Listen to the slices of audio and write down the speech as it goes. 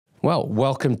Well,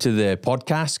 welcome to the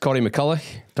podcast, Corey Mcculloch.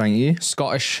 Thank you.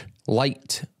 Scottish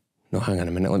light. No, hang on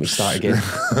a minute. Let me start again.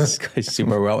 It's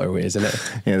super welterweight, isn't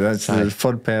it? Yeah, that's the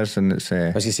third person that's... I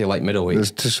was going to say light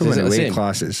middleweight. There's so many weight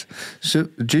classes. So,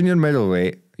 junior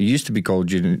middleweight, it used to be called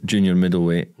junior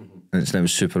middleweight, and it's now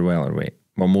super welterweight.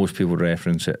 Well, most people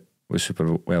reference it with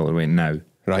super welterweight now.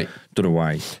 Right. Don't know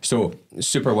why. So,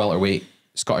 super welterweight,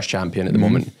 Scottish champion at the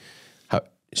moment.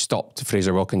 Stopped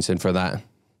Fraser Wilkinson for that.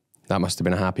 That must have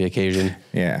been a happy occasion.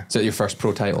 Yeah. Is that your first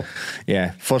pro title?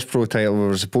 Yeah, first pro title. We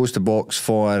were supposed to box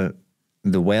for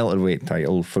the welterweight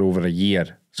title for over a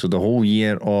year. So the whole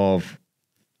year of,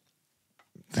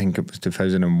 I think it was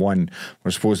 2001, we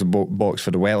were supposed to box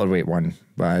for the welterweight one.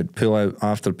 But I had pull out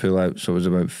after pull out, so it was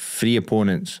about 3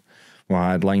 opponents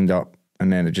I had lined up,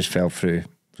 and then it just fell through.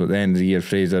 So at the end of the year,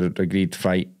 Fraser agreed to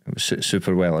fight. It was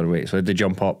super welterweight, so I had to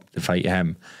jump up to fight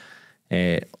him.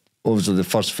 Obviously the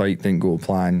first fight didn't go to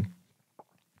plan.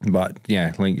 But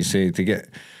yeah, like you say, to get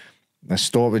a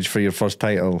stoppage for your first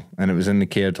title, and it was in the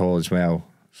Caird Hall as well.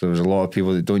 So there's a lot of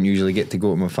people that don't usually get to go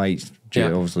to my fights due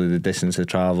to obviously the distance of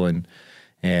travelling.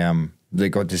 They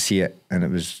got to see it, and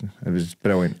it was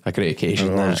brilliant. A great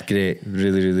occasion. It was great,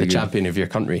 really, really the good. Champion of your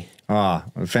country. I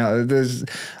felt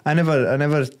I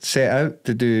never set out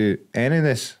to do any of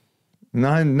this.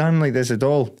 None like this at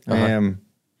all. It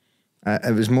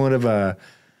was more of a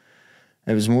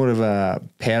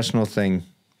personal thing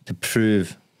to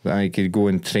prove that I could go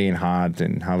and train hard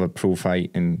and have a pro fight,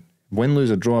 and win,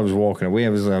 lose or draw, I was walking away. I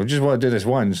was like, I just want to do this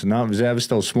once, and that was it. I was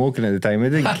still smoking at the time. I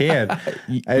didn't care.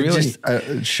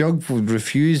 Shug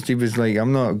refused. He was like,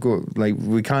 I'm not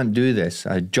we can't do this.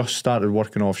 I just started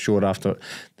working offshore after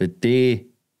the day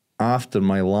after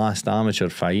my last amateur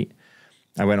fight.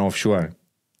 I went offshore.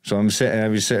 So I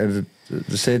said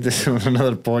this on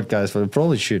another podcast, but I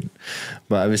probably shouldn't.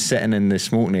 But I was sitting in the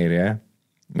smoking area,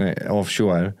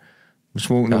 offshore,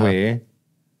 smoking away,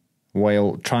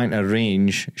 while trying to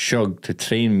arrange Shug to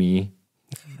train me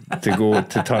to go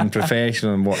to turn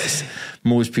professional in what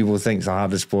most people think is the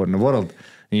hardest sport in the world.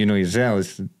 And you know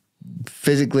yourself,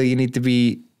 physically you need to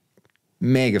be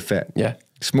mega fit. Yeah.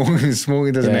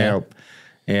 Smoking doesn't help.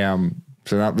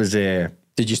 So that was...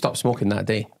 Did you stop smoking that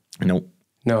day? No.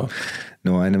 No,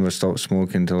 I never stopped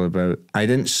smoking until about... I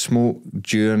didn't smoke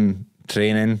during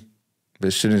training, but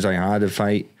as soon as I had a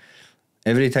fight,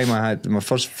 every time I had my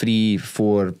first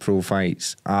 3-4 pro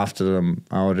fights, after them,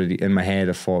 I already, in my head,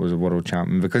 I thought I was a world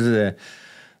champion. Because of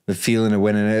the feeling of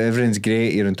winning, everything's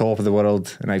great, you're on top of the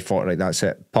world, and I thought, right, that's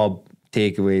it. Pub,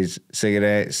 takeaways,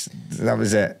 cigarettes, that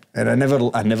was it. And I never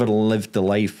lived the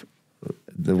life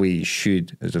the way you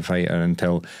should as a fighter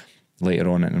until later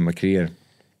on in my career.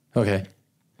 Okay.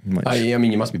 I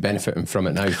mean, you must be benefiting from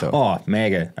it now, though. Oh,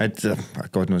 mega!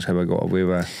 God knows how I got away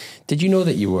with. Did you know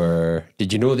that you were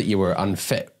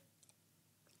unfit?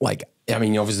 Like, I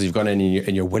mean, obviously you've gone in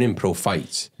and you're winning pro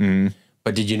fights,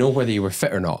 but did you know whether you were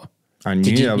fit or not? I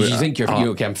knew. Did you think you're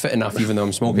okay? I'm fit enough, even though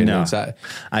I'm smoking. No, that?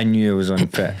 I knew I was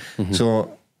unfit.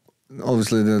 So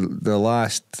obviously the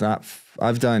last that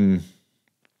I've done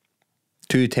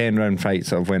 2 10-round fights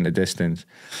that I've went the distance.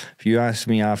 If you asked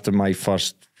me after my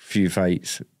first few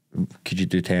fights, could you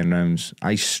do 10 rounds?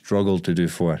 I struggled to do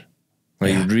 4.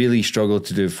 Really struggled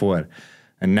to do 4.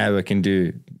 And now I can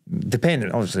do,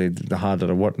 depending, obviously, the harder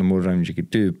I work, the more rounds you could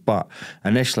do. But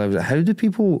initially I was like, how do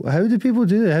people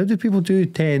do that? How do people do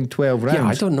 10, 12 rounds? Yeah,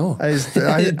 I don't know.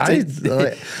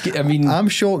 I mean, I'm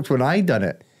shocked when I done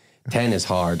it. 10 is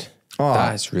hard. Oh,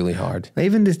 that's really hard.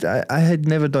 Even this, I had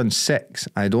never done 6.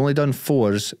 I'd only done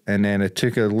 4s, and then I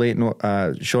took a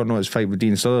short notice fight with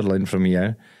Dean Sutherland from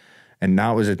here, and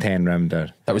that was a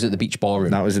 10-rounder. That was at the Beach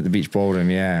Ballroom. That was at the Beach Ballroom,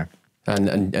 yeah.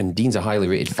 And Dean's a highly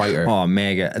rated fighter. Oh,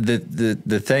 mega.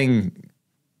 The thing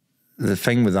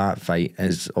with that fight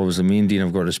is, obviously, me and Dean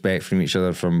have got respect from each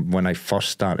other from when I first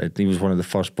started. He was one of the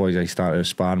first boys I started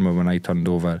sparring with when I turned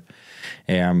over.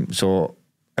 So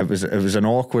it was an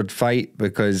awkward fight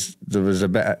because there was a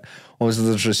bit, obviously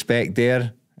there's respect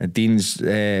there. Dean's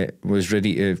was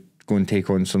ready to go and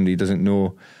take on somebody he doesn't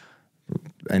know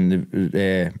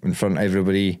in front of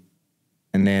everybody,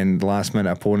 and then the last minute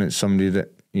opponent's somebody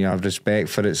that you have respect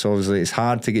for. It, so obviously it's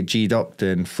hard to get G'd up to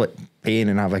inflict pain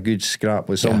and have a good scrap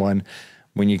with someone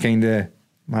when you kind of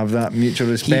have that mutual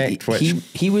respect.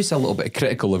 He was a little bit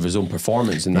critical of his own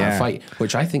performance in that fight,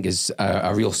 which I think is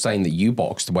a real sign that you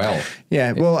boxed well.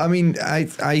 Yeah, well, I mean, I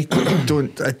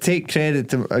take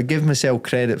credit I give myself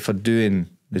credit for doing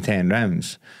the 10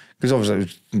 rounds. Because obviously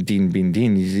Dean being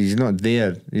Dean, he's not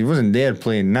there. He wasn't there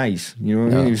playing nice. You know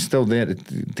what I mean? He was still there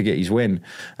to get his win.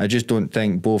 I just don't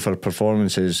think both our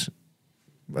performances.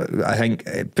 I think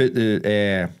it put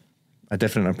a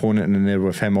different opponent in there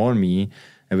with him or me,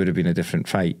 it would have been a different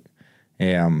fight.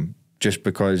 Just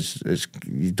because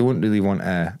you don't really want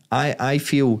to. I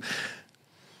feel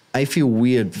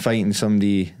weird fighting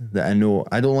somebody that I know.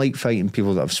 I don't like fighting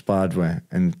people that I've sparred with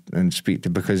and speak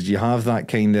to, because you have that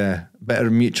kind of bit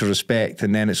of mutual respect,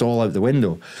 and then it's all out the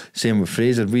window. Same with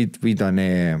Fraser. We done.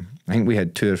 I think we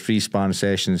had 2 or 3 sparring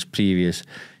sessions previous.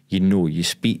 You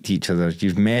speak to each other.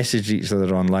 You've messaged each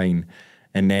other online,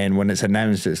 and then when it's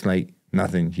announced, it's like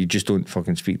nothing. You just don't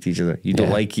fucking speak to each other. You don't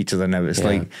like each other now. It's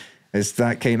like. It's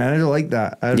that kind, and I don't like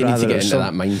that. I'd you need rather to get into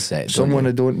that mindset. Someone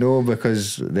I don't know,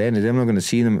 because at the end of the day, I'm not going to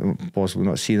see them, possibly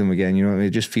not see them again. You know what I mean?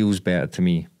 It just feels better to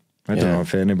me. I don't know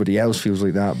if anybody else feels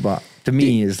like that, but to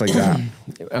me, it's like that.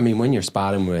 I mean, when you're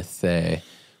sparring with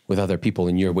other people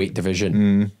in your weight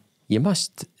division, you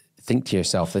must think to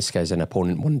yourself, this guy's an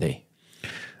opponent one day.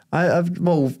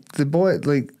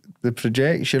 The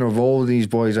projection of all these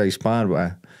boys I spar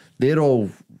with, they're all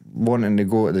wanting to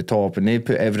go to the top, and they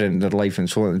put everything in their life and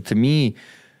so on. To me,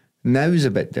 now's a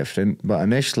bit different, but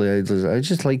initially I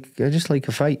just like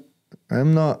a fight.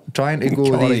 I'm not trying to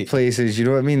go to these places, you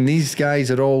know what I mean? These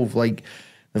guys are all like,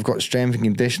 they've got strength and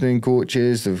conditioning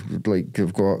coaches,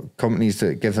 they've got companies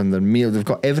that give them their meal, they've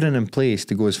got everything in place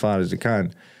to go as far as they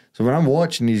can. So when I'm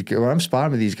watching when I'm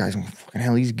sparring with these guys, I'm like, fucking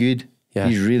hell, he's good. Yeah.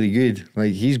 He's really good.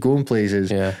 Like, he's going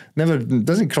places. Yeah.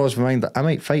 Doesn't cross my mind that I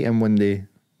might fight him one day.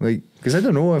 Like, because I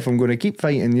don't know if I'm going to keep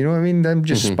fighting, you know what I mean? I'm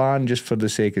just sparring just for the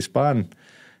sake of sparring.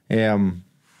 But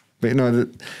you know,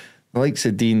 the likes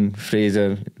of Dean,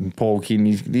 Fraser, and Paul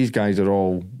Keane, these guys are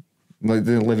all, like,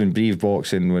 they live and breathe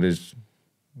boxing, whereas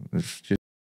it's just.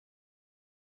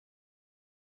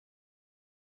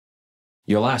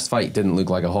 Your last fight didn't look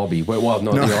like a hobby. Well,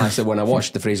 no. Your last, when I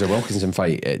watched the Fraser Wilkinson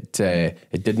fight,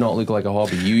 it did not look like a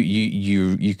hobby.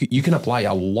 You can apply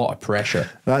a lot of pressure.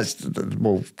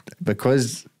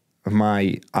 Because of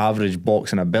my average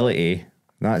boxing ability,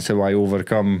 that's how I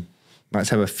overcome. That's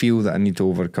how I feel that I need to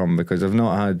overcome, because I've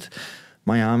not had,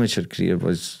 my amateur career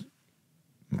was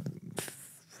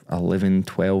 11,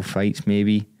 12 fights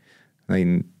maybe. Like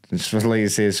I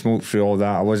say, smoked through all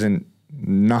that. I wasn't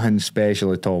nothing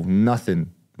special at all.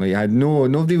 Nothing. Like, I had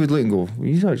nobody would look and go,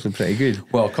 he's actually pretty good.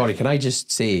 Well, Corey, can I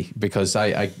just say, because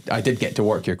I did get to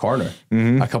work your corner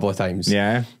a couple of times.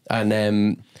 Yeah.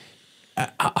 And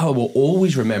I will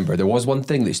always remember there was one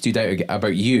thing that stood out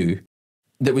about you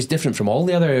that was different from all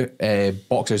the other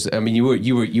boxers. I mean, you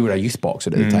were a youth boxer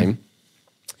at the time.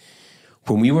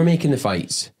 When we were making the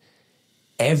fights,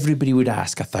 everybody would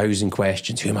ask 1,000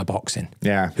 questions. Who am I boxing?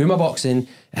 Yeah. Who am I boxing?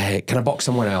 Can I box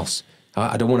someone else?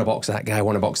 I don't want to box that guy. I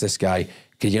want to box this guy.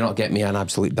 Could you not get me an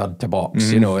absolute dud to box?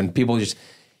 You know, and people just,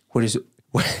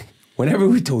 whenever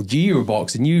we told you were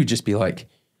boxing, you would just be like,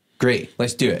 great,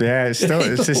 let's do it. Yeah, it's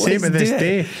the same to this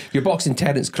day. You're boxing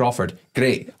Terence Crawford.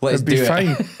 Great, let's do it.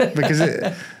 It'd be fine. Because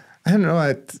I don't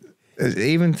know,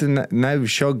 even to now,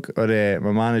 Shug or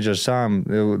my manager Sam,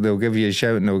 they'll give you a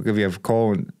shout and they'll give you a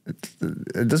call, and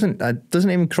it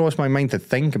doesn't even cross my mind to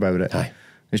think about it. Aye.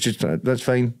 It's just, that's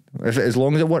fine. As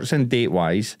long as it works in date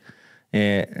wise,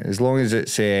 as long as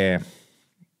it's I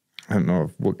don't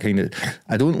know what kind of,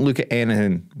 I don't look at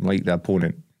anything like the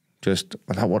opponent. Just,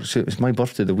 that works. It's my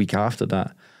birthday the week after that.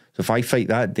 So if I fight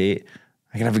that date,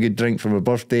 I can have a good drink for my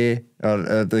birthday.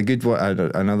 Or the good one,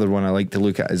 another one I like to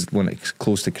look at is when it's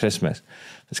close to Christmas.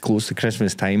 If it's close to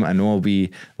Christmas time, I know I'll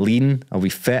be lean, I'll be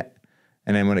fit.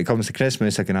 And then when it comes to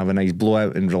Christmas, I can have a nice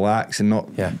blowout and relax and not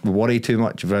worry too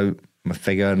much about my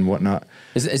figure and whatnot.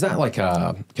 Is that like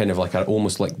a kind of like a,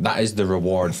 almost like that is the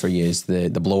reward for you, is the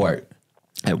blowout?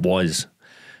 It was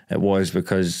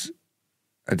because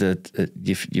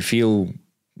you feel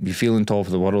on top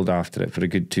of the world after it for a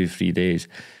good 2-3 days,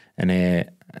 and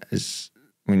it's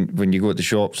when you go to the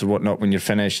shops or whatnot, when you're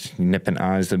finished, you nip into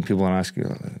Asda and people are asking,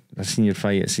 oh, I've seen your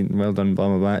fight, I've seen, well done, blah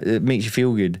blah blah. It makes you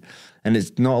feel good, and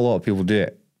it's not a lot of people do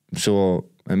it, so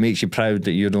it makes you proud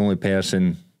that you're the only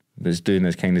person that's doing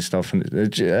this kind of stuff, and I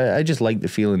just like the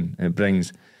feeling it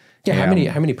brings. Yeah,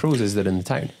 how many pros is there in the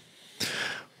town?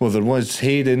 Well, there was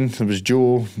Hayden, there was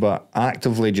Joe, but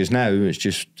actively just now it's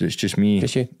just me.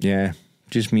 Just you? Yeah,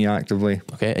 just me actively.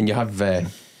 Okay, and you have a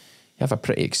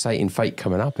pretty exciting fight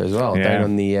coming up as well, down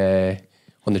on the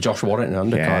Josh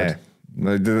Warrington undercard.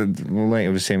 Yeah, well, like I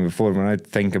was saying before, when I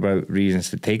think about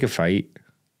reasons to take a fight,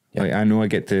 like, I know I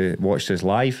get to watch this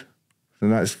live,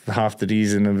 and that's half the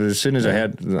reason. As soon as I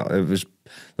heard there was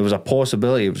a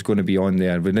possibility it was going to be on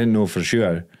there, we didn't know for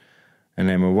sure, and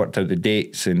then we worked out the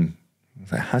dates, and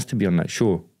it has to be on that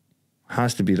show.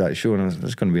 Has to be that show, and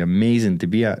it's going to be amazing to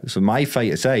be at. So my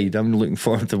fight aside, I'm looking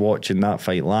forward to watching that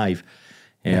fight live.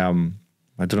 I don't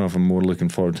know if I'm more looking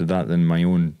forward to that than my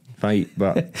own fight,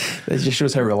 but it just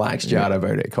shows how relaxed you are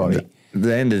about it, Corey. At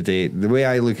the end of the day, the way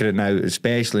I look at it now,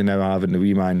 especially now having the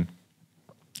wee man,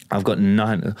 I've got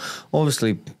nothing.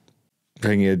 Obviously,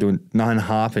 nothing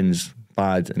happens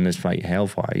bad in this fight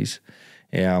health wise,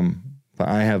 but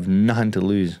I have nothing to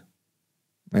lose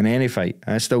in any fight.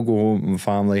 I still go home with my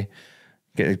family,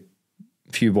 get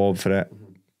a few bob for it,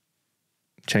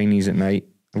 Chinese at night.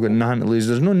 I've got nothing to lose.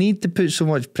 There's no need to put so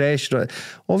much pressure on it.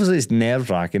 Obviously, it's nerve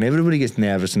wracking. Everybody gets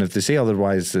nervous, and if they say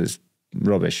otherwise, it's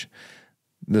rubbish.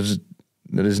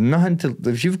 There is nothing to.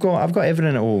 I've got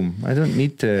everything at home. I don't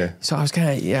need to. So I was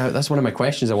that's one of my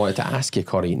questions I wanted to ask you,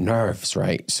 Corey. Nerves,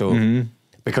 right? So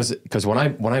because when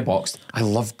I boxed, I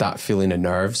loved that feeling of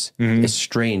nerves. It's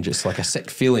strange. It's like a sick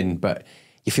feeling, but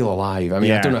you feel alive. I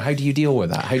mean, I don't know. How do you deal with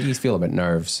that? How do you feel about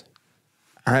nerves?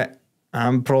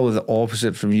 I'm probably the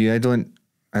opposite from you. I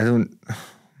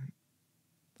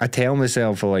tell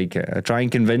myself I like it. I try and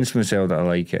convince myself that I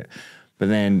like it. But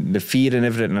then the fear and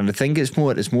everything, and I think it's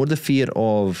more the fear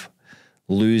of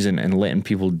losing and letting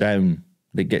people down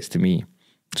that gets to me.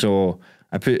 So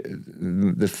I put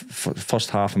the first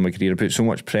half of my career, I put so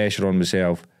much pressure on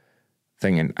myself,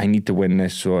 thinking I need to win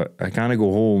this. So I kind of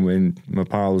go home and my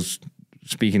pals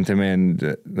speaking to me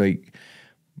and like,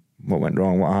 what went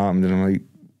wrong, what happened, and I'm like,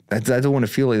 I don't want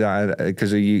to feel like that,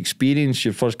 because you experience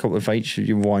your first couple of fights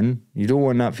you've won. You don't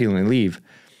want that feeling to leave.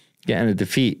 Getting a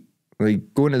defeat,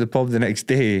 like going to the pub the next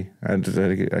day, and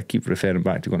I keep referring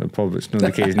back to going to the pub, it's not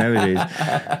the case nowadays,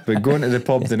 but going to the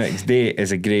pub the next day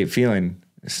is a great feeling.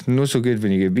 It's not so good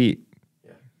when you get beat,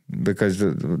 because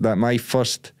my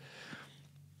first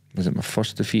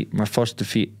defeat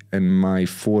in my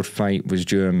fourth fight was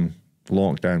during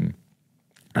lockdown,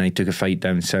 and I took a fight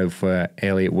down south with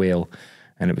Elliot Whale,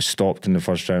 and it was stopped in the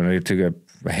first round. I took a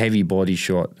heavy body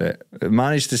shot that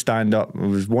managed to stand up. I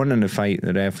was one in the fight.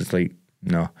 The ref was like,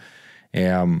 no.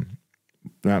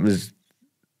 That was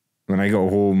when I got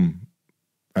home.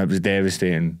 It was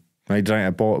devastating. I drank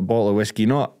a bottle of whiskey,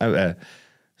 not out of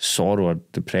sorrow or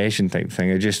depression type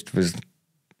thing. I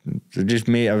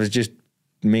was just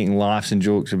making laughs and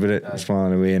jokes about it,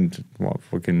 smiling away, and what a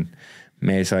fucking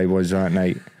mess I was that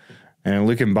night. And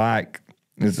looking back,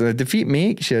 a defeat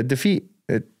makes you a defeat.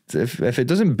 If it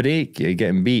doesn't break you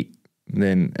getting beat,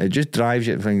 then it just drives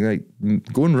you to think like,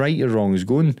 go and right your wrongs,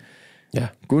 go and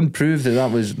prove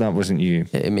that wasn't you.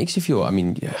 It makes you feel, I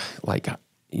mean, like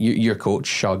your coach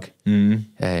Shug,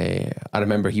 I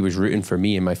remember he was rooting for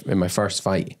me in my first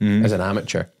fight as an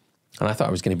amateur, and I thought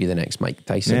I was going to be the next Mike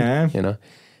Tyson, you know.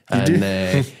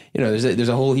 And you know, there's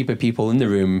a whole heap of people in the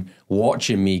room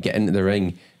watching me get into the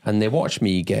ring, and they watch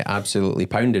me get absolutely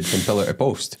pounded from pillar to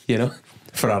post, you know,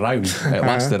 for a round. It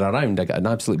lasted a round. I got an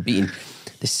absolute beating.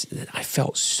 I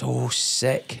felt so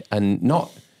sick, and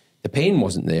the pain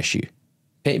wasn't the issue.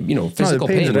 You know, physical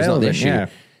pain was not the issue. Yeah.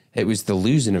 It was the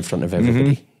losing in front of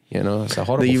everybody. You know, it's a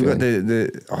horrible feeling. You've got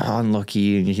the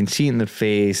unlucky, and you can see it in their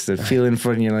face. They're feeling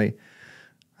for you, like,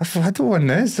 I don't want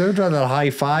this. I'd rather high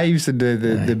fives and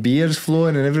the beers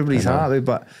flowing and everybody's happy.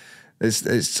 But it's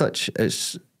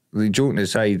the joking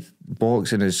aside,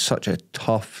 boxing is such a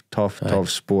tough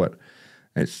sport.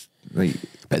 It's like,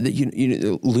 but you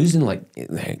know, losing like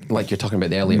you're talking about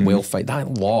the Elliot Whale fight,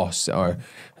 that loss, or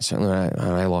certainly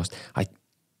I lost.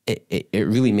 It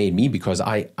really made me, because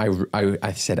I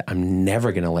said I'm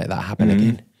never going to let that happen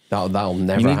again. That'll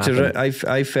never happen.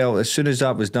 I felt as soon as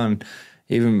that was done,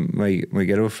 even my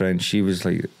girlfriend, she was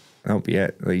like, that'll be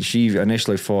it. Like, she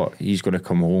initially thought, he's going to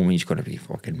come home, he's going to be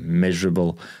fucking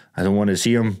miserable. I don't want to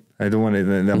see him. I don't want to,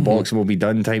 the boxing will be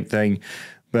done type thing.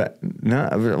 But no,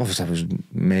 obviously I was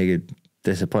mega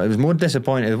disappointed. It was more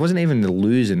disappointed. It wasn't even the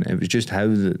losing. It was just how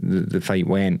the fight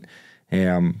went,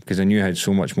 because I knew I had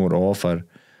so much more to offer.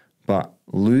 But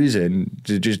losing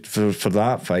just for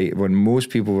that fight, when most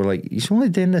people were like, he's only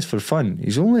doing this for fun.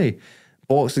 He's only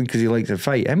boxing because he likes to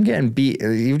fight. Him getting beat,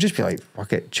 he would just be like,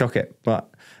 fuck it, chuck it. But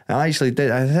I actually did.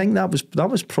 I think that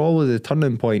was probably the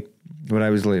turning point when I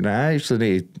was like, I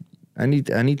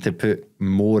need to put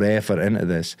more effort into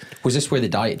this. Was this where the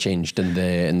diet changed and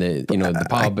the you know, the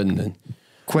pub and the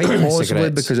quite possibly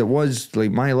cigarettes? Because it was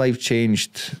like my life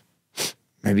changed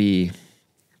maybe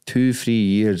 2-3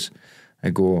 years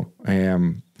ago,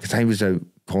 because I was out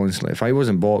constantly. If I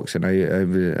wasn't boxing,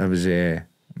 I was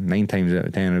 9 times out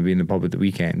of 10 I'd be in the pub at the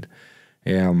weekend,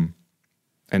 and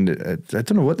I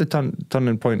don't know what the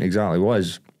turning point exactly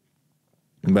was,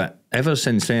 but ever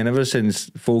since then, ever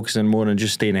since focusing more on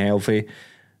just staying healthy,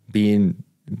 being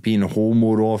home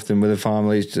more often with the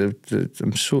family,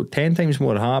 I'm so 10 times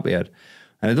more happier.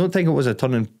 And I don't think it was a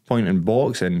turning point in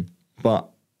boxing, but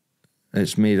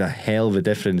it's made a hell of a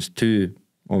difference to,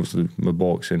 obviously, my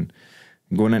boxing.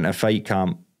 going into a fight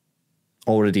camp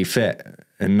already fit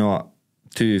and not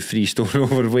 2-3 stone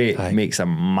overweight makes a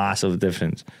massive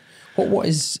difference.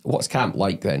 What's camp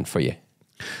like then for you?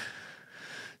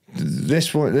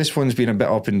 This one's been a bit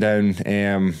up and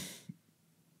down,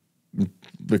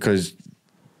 because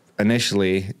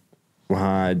initially we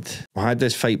had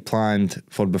this fight planned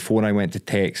for before I went to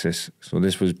Texas. So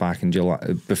this was back in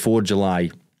before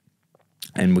July,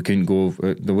 and we couldn't go.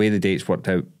 The way the dates worked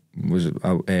out was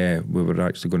we were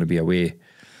actually going to be away.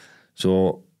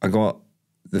 So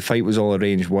the fight was all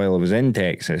arranged while I was in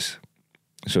Texas.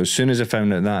 So as soon as I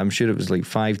found out that, I'm sure it was like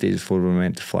 5 days before we were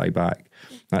meant to fly back.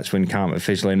 That's when camp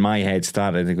officially in my head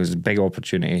started. It was a big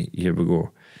opportunity. Here we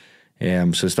go.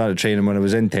 So I started training when I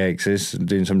was in Texas,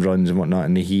 doing some runs and whatnot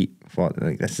in the heat. Thought,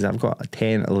 like, I've got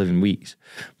 10, 11 weeks.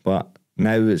 But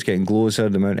now it's getting closer,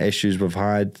 the amount of issues we've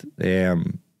had.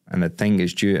 And I think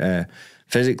it's due to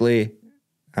physically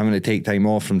having to take time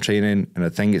off from training. And I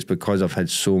think it's because I've had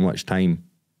so much time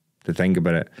to think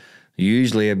about it.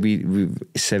 Usually it'd be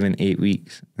 7-8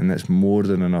 weeks, and that's more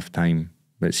than enough time.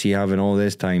 But see, having all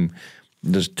this time,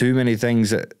 there's too many things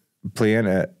that play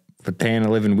into it for 10,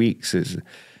 11 weeks.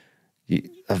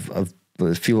 I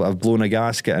feel like I've blown a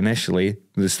gasket initially at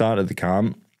the start of the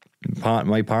camp.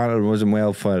 My partner wasn't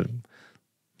well for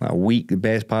a week, the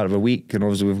best part of a week, and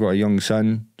obviously we've got a young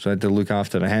son, so I had to look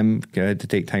after him. I had to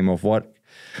take time off work.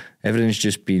 Everything's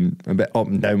just been a bit up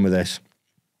and down with this.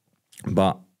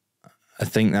 But I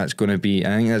think that's going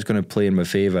to play in my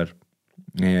favour.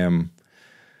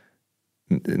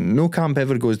 No camp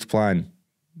ever goes to plan.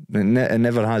 It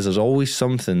never has. There's always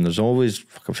something. There's always,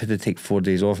 I've had to take 4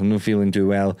 days off. I'm not feeling too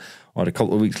well. Or a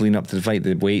couple of weeks leading up to the fight,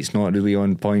 the weight's not really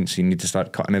on point, so you need to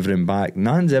start cutting everything back.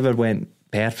 None's ever went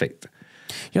perfect.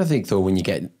 You know, I think though, when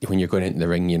you're going into the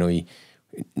ring, you know,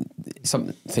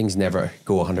 some things never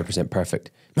go 100%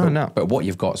 perfect. No. But what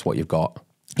you've got is what you've got.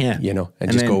 Yeah, you know,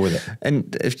 and just go with it.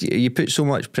 And if you put so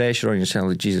much pressure on yourself,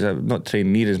 like, Jesus, I've not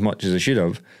trained near as much as I should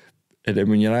have. And then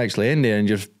when you're actually in there and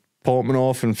you're popping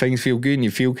off and things feel good and you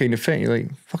feel kind of fit, you're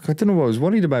like, fuck, I don't know what I was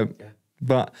worried about. Yeah.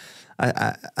 But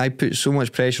I put so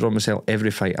much pressure on myself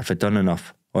every fight. If I've done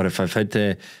enough, or if I've had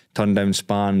to turn down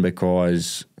sparring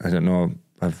because I don't know,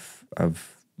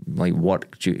 I've like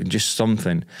worked, just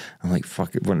something. I'm like,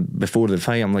 fuck it. Before the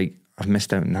fight, I'm like, I've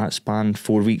missed out on that span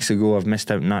 4 weeks ago. I've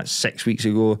missed out on that 6 weeks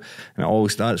ago. And it all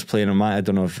starts playing in my, I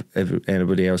don't know if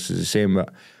anybody else is the same,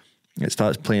 but it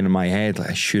starts playing in my head like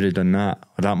I should have done that.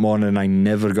 Or that morning I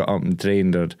never got up and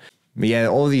trained. But yeah,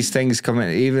 all these things come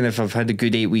in. Even if I've had a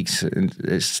good 8 weeks,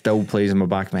 it still plays in my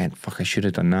back of my head. Fuck, I should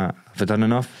have done that. Have I done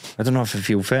enough? I don't know if I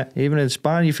feel fit. Even in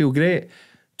sparring, you feel great.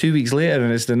 2 weeks later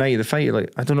and it's the night of the fight, you're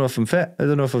like, I don't know if I'm fit. I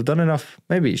don't know if I've done enough.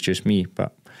 Maybe it's just me,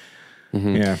 but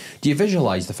yeah. Do you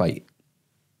visualise the fight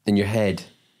in your head?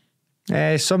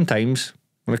 Sometimes.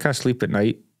 When I can't sleep at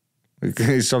night,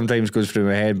 it sometimes goes through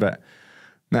my head, but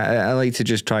I like to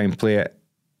just try and play it.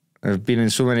 I've been in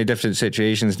so many different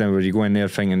situations now where you go in there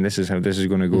thinking this is how this is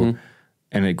going to go,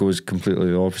 and it goes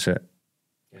completely the opposite.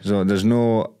 So there's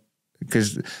no,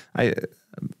 because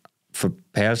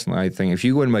personally, I think if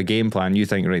you go in my game plan, you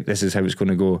think, right, this is how it's going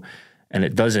to go, and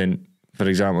it doesn't. For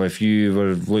example, if you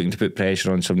were looking to put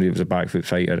pressure on somebody who was a back foot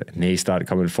fighter and they start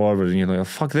coming forward and you're like, oh,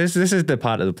 fuck, this is the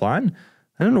part of the plan.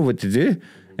 I don't know what to do.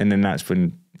 And then that's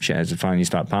when shit hits the fan, you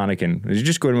start panicking. You're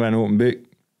just going with an open book.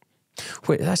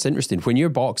 Wait, that's interesting. When you're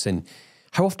boxing,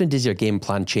 how often does your game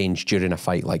plan change during a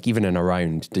fight? Like even in a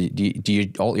round, do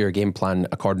you alter your game plan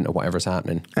according to whatever's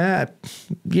happening? Yeah,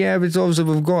 but obviously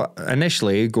we've got,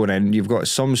 initially going in, you've got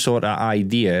some sort of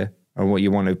idea on what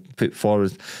you want to put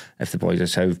forward. If the boys are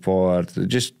southpaw, or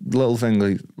just little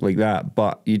things like that.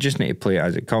 But you just need to play it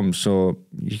as it comes. So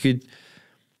you could,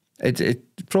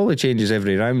 it probably changes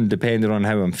every round depending on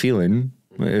how I'm feeling.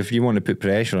 If you want to put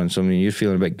pressure on something, you're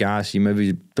feeling a bit gassy, you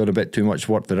maybe done a bit too much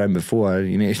work the round before,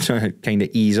 you need to kind of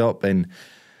ease up. And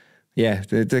yeah,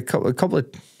 a couple of,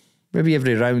 maybe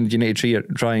every round you need to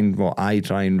try and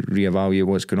reevaluate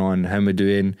what's going on, how am I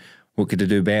doing, what could I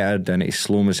do better, do I need to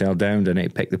slow myself down, do I need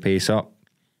to pick the pace up.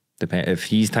 If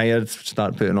he's tired,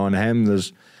 start putting on him.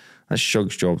 That's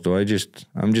Shug's job though. I'm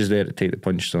just there to take the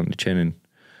punches on the chin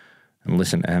and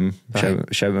listen to him,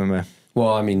 shout at me.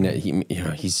 Well, I mean,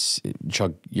 he's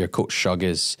Shug. Your coach Shug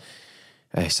is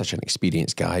such an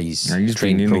experienced guy. He's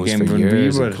trained pros for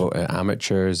years, and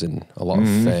amateurs, and a lot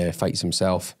of fights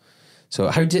himself.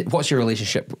 So, what's your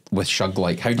relationship with Shug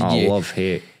like? How did you love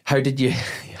hate? How did you?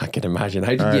 I can imagine.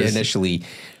 How did you initially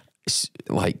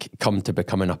come to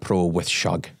becoming a pro with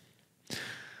Shug?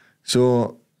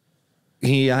 So,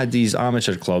 he had these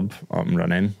amateur club up and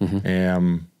running,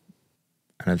 and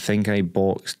I think I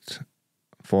boxed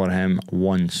for him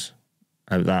once.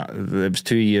 it was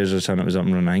 2 years or something. It was up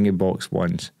and running. I think he boxed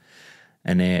once,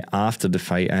 and after the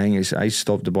fight, I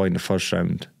stopped the boy in the first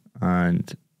round,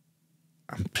 and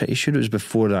I'm pretty sure it was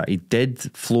before that he did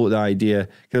float the idea,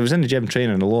 because I was in the gym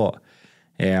training a lot,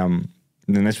 and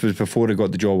this was before I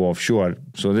got the job offshore.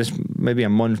 So this maybe a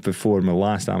month before my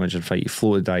last amateur fight, he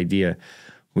floated the idea,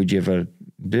 would you ever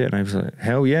do it? And I was like,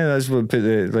 hell yeah, that's what put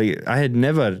the, like, I had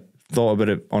never thought about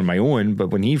it on my own, but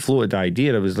when he floated the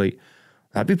idea, I was like,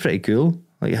 that'd be pretty cool.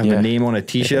 Like, have my name on a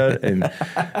t-shirt and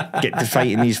get to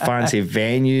fight in these fancy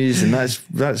venues, and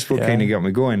that's what kind of got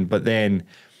me going. But then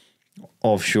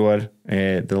offshore,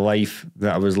 the life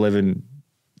that I was living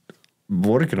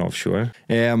working offshore,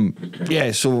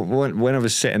 so when I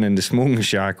was sitting in the smoking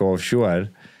shack offshore,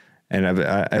 and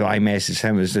I messaged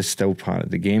him, is this still part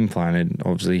of the game plan? And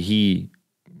obviously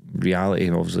reality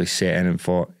set in and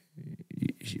thought,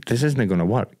 this isn't going to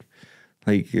work.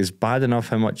 Like, it's bad enough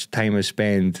how much time I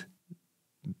spend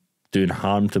doing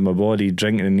harm to my body,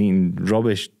 drinking and eating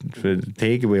rubbish for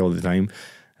takeaway all the time.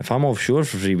 If I'm offshore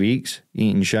for 3 weeks,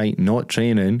 eating shite, not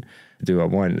training, do what I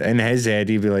want. In his head,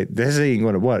 he'd be like, this ain't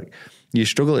going to work. You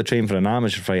struggle to train for an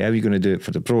amateur fight, how are you going to do it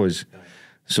for the pros?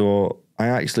 So I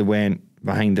actually went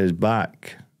behind his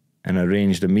back and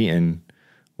arranged a meeting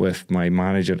with my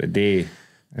manager today,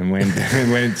 and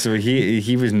went so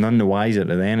he was none the wiser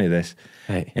to any of this.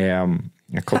 Right.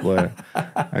 A couple of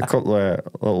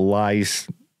little lies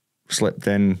slipped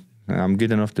in. I'm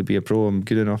good enough to be a pro. I'm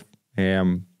good enough.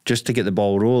 Just to get the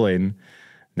ball rolling.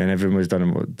 Then everyone was done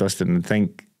and dusted. And I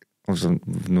think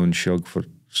I've known Shug for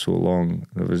so long.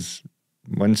 There was,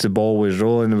 once the ball was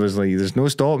rolling, it was like, there's no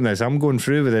stopping this. I'm going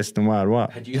through with this no matter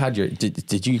what. Had you had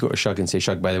did you go to Shug and say,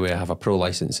 Shug, by the way, I have a pro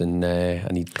license and I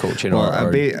need coaching? Well,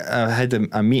 I had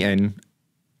a meeting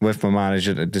with my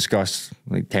manager to discuss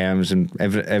like terms and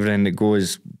everything that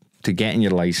goes to getting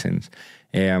your license.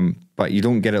 But you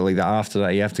don't get it like that after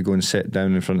that. You have to go and sit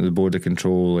down in front of the board of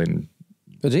control and.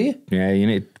 Oh, do you? Yeah, you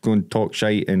need to go and talk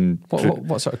shite and. What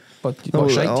sort of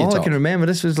what shite do you talk? I can remember,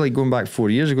 this was like going back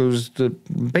 4 years ago. It was the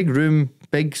big room,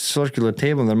 big circular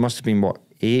table, and there must have been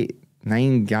 8,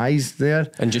 9 guys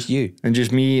there, and just you, and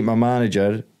just me, my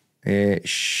manager.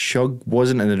 Shug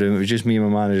wasn't in the room. It was just me and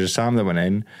my manager Sam that went in.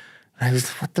 And I was,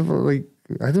 what the like?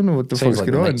 I don't know what the fuck's like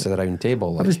going on. Sounds like the round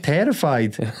table. Like. I was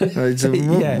terrified. So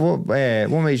what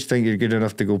makes you think you're good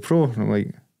enough to go pro? And I'm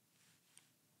like,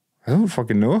 I don't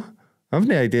fucking know. I have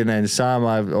no idea. And then Sam,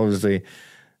 I've obviously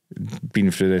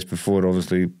been through this before.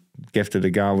 Obviously, gifted a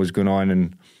guy was going on,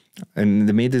 and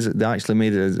they actually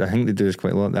made us. I think they do this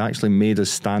quite a lot. They actually made us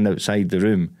stand outside the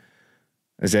room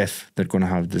as if they're going to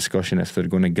have a discussion if they're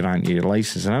going to grant you your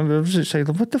license. And I was outside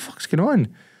like, what the fuck's going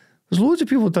on? There's loads of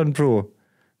people done pro.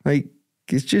 Like,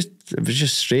 it was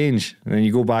just strange. And then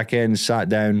you go back in, sat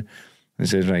down, and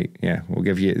says, right, yeah, we'll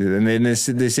give you. And then they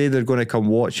say they're going to come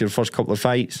watch your first couple of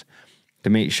fights to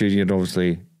make sure you're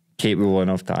obviously capable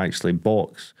enough to actually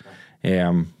box. I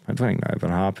don't think that ever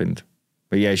happened.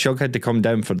 But yeah, Shug had to come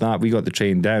down for that. We got the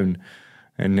train down.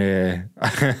 And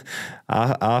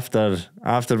after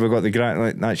we got the grant,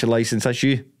 like, that's your license, that's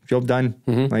you, job done.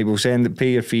 Mm-hmm. Like, we'll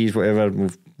pay your fees, whatever,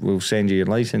 we'll send you your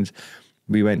license.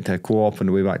 We went to a co-op on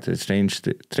the way back to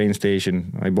the train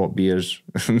station. I bought beers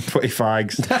and 20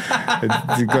 fags.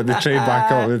 Got the train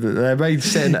back up.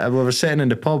 We were sitting in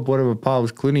the pub, one of my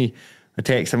pals, Clooney. I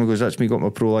text him and goes, that's me, got my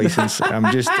pro license. I'm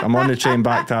on the train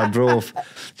back to Arbroath. Do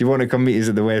you want to come meet us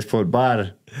at the Westport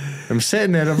bar? I'm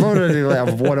sitting there,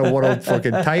 I've won a world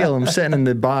fucking title. I'm sitting at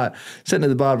the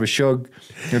bar with Shug.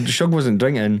 And Shug wasn't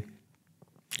drinking.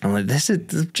 I'm like,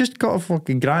 they've just got a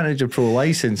fucking granted your pro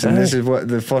license, and this is what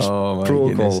the first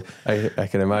protocol. I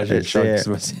can imagine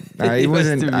Shug's he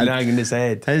wasn't hanging his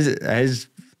head. His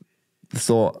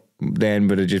thought then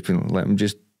would have just been, let him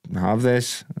just have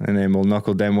this, and then we'll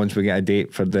knuckle down once we get a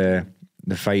date for the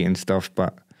fight and stuff.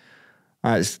 But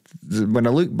when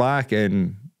I look back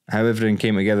and how everything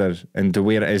came together and to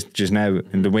where it is just now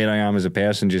and to where I am as a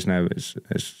person just now,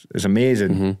 it's amazing.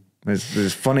 Mm-hmm.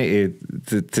 It's funny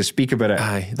to speak about it.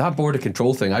 Aye, that border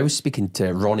control thing. I was speaking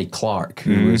to Ronnie Clark,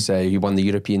 who was he won the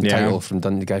European title from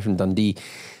the guy from Dundee,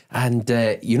 and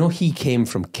he came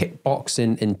from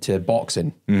kickboxing into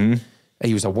boxing. Mm-hmm.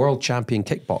 He was a world champion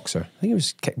kickboxer. I think it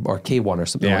was or K1 or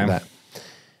something like that.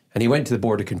 And he went to the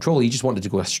border control. He just wanted to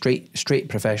go a straight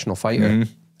professional fighter,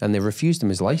 and they refused him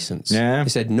his license. Yeah. They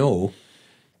said no.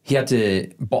 He had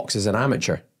to box as an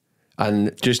amateur.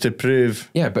 And just to prove,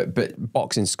 but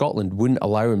boxing Scotland wouldn't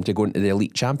allow him to go into the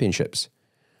elite championships.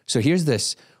 So here's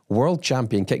this world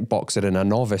champion kickboxer in a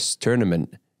novice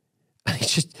tournament, and he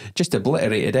just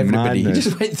obliterated everybody. Madness. He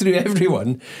just went through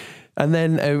everyone, and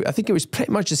then I think it was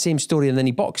pretty much the same story. And then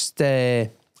he boxed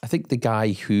I think the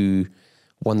guy who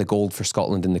won the gold for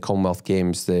Scotland in the Commonwealth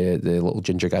Games, the little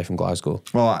ginger guy from Glasgow.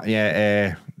 Oh,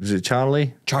 yeah. Was it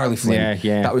Charlie? Charlie Flynn.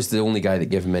 Yeah. That was the only guy that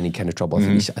gave him any kind of trouble.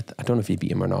 I think I don't know if he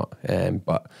beat him or not.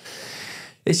 But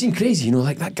it seemed crazy, you know,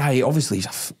 like that guy, obviously he's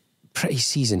a pretty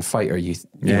seasoned fighter, you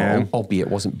know, albeit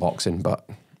it wasn't boxing, but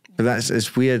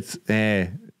it's weird.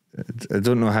 I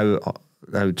don't know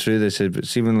how true this is, but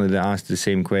seemingly they asked the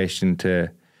same question to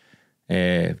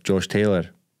Josh Taylor.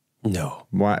 No.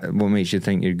 What makes you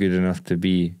think you're good enough to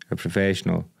be a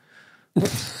professional?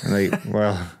 Like,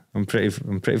 well, I'm pretty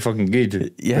fucking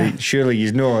good. Yeah. Like, surely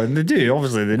you know, and they do.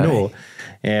 Obviously, they know.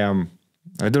 I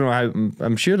don't know how.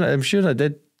 I'm sure I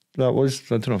did. That was.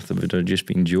 I don't know if they would have just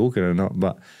been joking or not.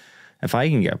 But if I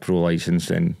can get a pro license,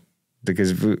 then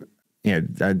because you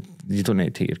don't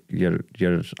need to take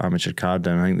your amateur card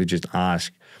down. I think they just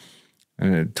ask.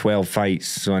 And 12 fights.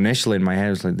 So initially in my head, I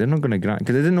was like, they're not going to grant,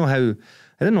 because I didn't know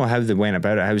how they went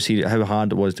about it, how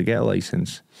hard it was to get a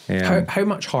license. How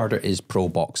much harder is pro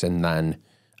boxing than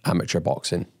amateur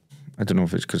boxing? I don't know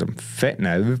if it's because I'm fit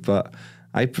now, but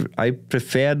I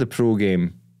prefer the pro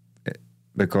game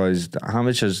because the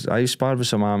amateurs, I sparred with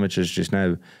some amateurs just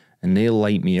now and they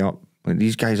light me up. Like,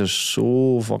 these guys are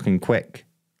so fucking quick.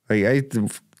 Like,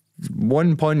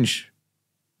 one punch,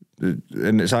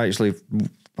 and it's actually,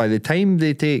 by the time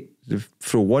they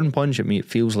throw one punch at me, it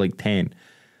feels like 10.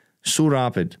 So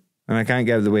rapid, and I can't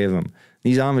get out of the way of them.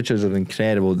 These amateurs are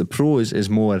incredible. The pros is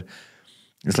more,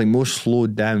 it's like more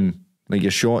slowed down. Like,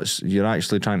 your shots, you're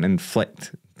actually trying to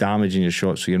inflict damage in your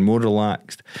shots, so you're more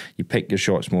relaxed. You pick your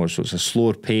shots more, so it's a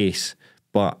slower pace,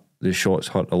 but the shots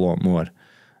hurt a lot more.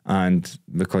 And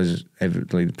because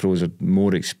the pros are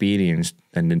more experienced,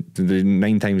 and the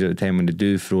 9 times out of 10 when they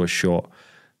do throw a shot,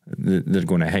 they're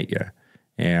going to hit you.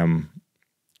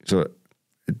 So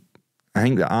I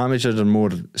think the amateurs are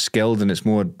more skilled and it's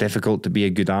more difficult to be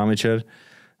a good amateur.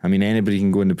 I mean, anybody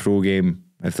can go in the pro game.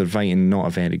 If they're fighting not a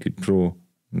very good pro,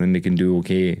 then they can do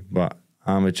okay. But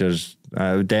amateurs,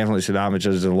 I would definitely say the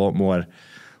amateurs are a lot more,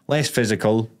 less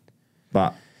physical,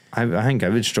 but I think I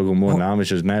would struggle more than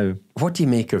amateurs now. What do you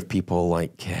make of people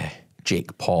like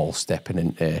Jake Paul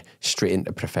stepping straight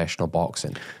into professional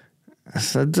boxing? I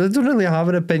don't really have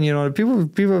an opinion on it.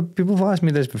 People have asked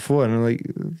me this before, and I'm like,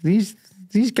 these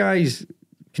guys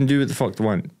can do what the fuck they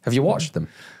want. Have you watched them?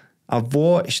 I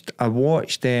watched. I was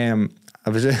in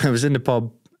the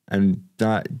pub, and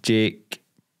that Jake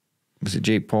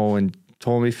Paul and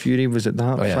Tommy Fury was at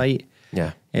that fight.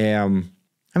 Yeah.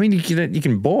 I mean, you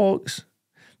can box.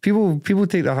 People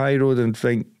take the high road and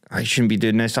think, I shouldn't be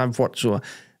doing this. I've watched so.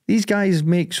 These guys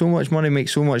make so much money, make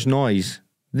so much noise.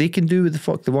 They can do what the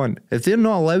fuck they want. If they're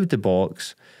not allowed to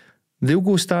box, they'll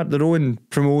go start their own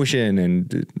promotion,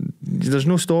 and there's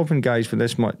no stopping guys for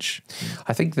this much.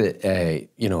 I think that,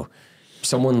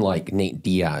 someone like Nate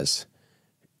Diaz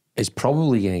is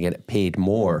probably going to get paid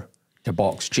more to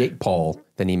box Jake Paul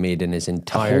than he made in his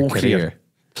entire career.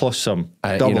 Plus some.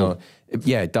 Double.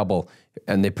 Double.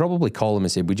 And they probably call him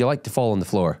and say, would you like to fall on the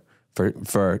floor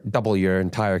for double your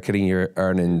entire career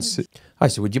earnings? I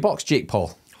said, would you box Jake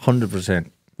Paul? 100%.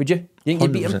 Would you? You think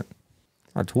you'd beat him?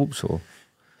 I'd hope so.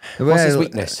 What's his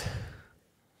weakness?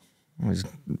 He's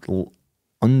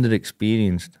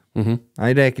underexperienced.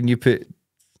 I reckon you put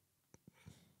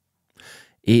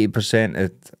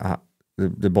 80% at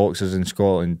the boxers in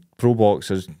Scotland, pro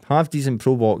boxers, half-decent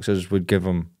pro boxers would give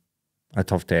him a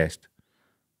tough test.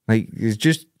 Like, it's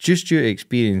just due to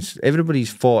experience.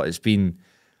 Everybody's fought, it's been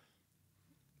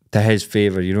to his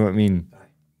favour, you know what I mean?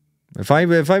 If I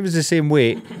was the same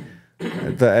weight,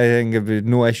 that I think it would be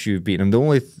no issue beating him. The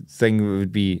only thing that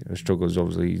would be a struggle is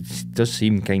obviously he does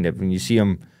seem kind of, when you see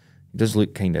him, he does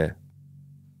look kind of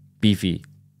beefy.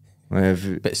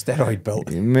 Bit steroid built.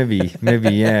 Maybe,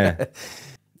 yeah.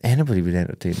 Anybody would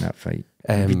entertain that fight.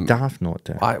 It'd be daft not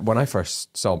to. When I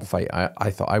first saw him fight,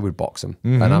 I thought I would box him,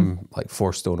 and I'm like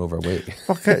 4 stone overweight.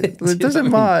 Fuck it. It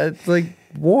doesn't matter. It's like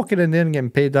walking in there and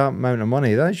getting paid that amount of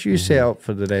money. That's you set up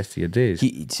for the rest of your days.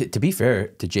 To be fair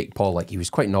to Jake Paul, like, he was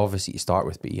quite novice to start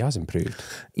with, but he has improved.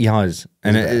 He has,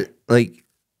 and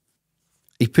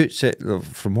he puts it,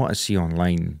 from what I see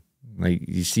online. Like,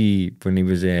 you see when he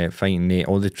was fighting Nate,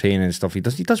 all the training and stuff, he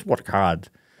does work hard.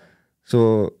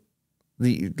 So,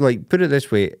 put it this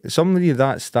way, somebody of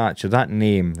that stature, that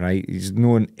name, right, he's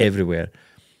known everywhere.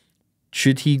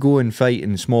 Should he go and fight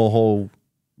in small hall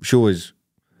shows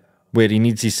where he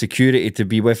needs his security to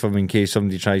be with him in case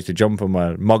somebody tries to jump him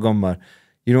or mug him, or,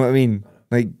 you know what I mean?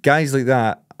 Like, guys like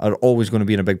that are always going to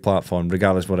be on a big platform,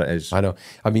 regardless what it is. I know.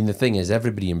 I mean, the thing is,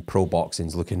 everybody in pro boxing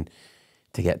is looking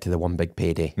to get to the one big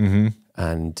payday.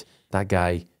 And that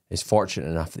guy, is fortunate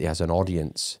enough that he has an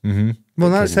audience. Well,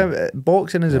 that's how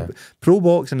boxing is pro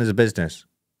boxing is a business.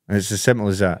 It's as simple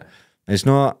as that. It's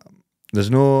not. There's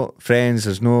no friends.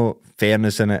 There's no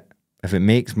fairness in it. If it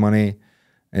makes money,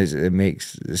 it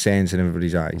makes sense in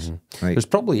everybody's eyes. Like, there's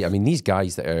probably, I mean, these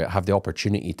guys that have the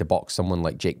opportunity to box someone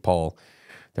like Jake Paul,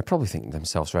 they're probably thinking to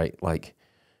themselves, right, like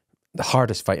the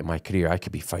hardest fight in my career, I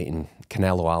could be fighting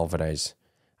Canelo Alvarez,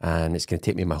 and it's going to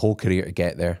take me my whole career to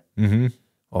get there.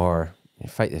 Or you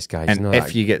fight this guy, and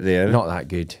if you get there, not that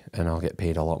good, and I'll get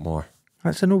paid a lot more.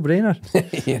 That's a no-brainer.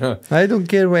 You know, I don't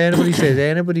care what anybody says.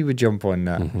 Anybody would jump on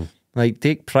that. Like,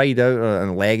 take pride out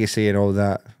and legacy and all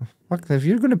that. Fuck, if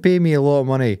you're going to pay me a lot of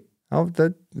money,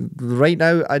 right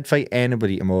now, I'd fight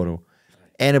anybody tomorrow.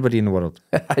 Anybody in the world.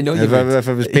 I know you if would. If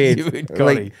I was paid. You would,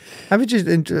 like, I would just,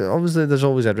 obviously, there's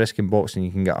always a risk in boxing.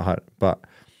 You can get hurt, but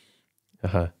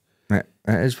it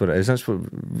is what it is. That's what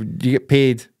you get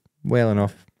paid well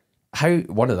enough.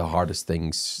 One of the hardest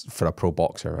things for a pro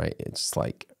boxer, right? It's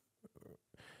like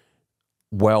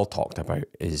well talked about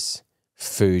is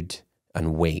food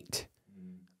and weight.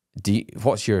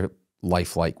 What's your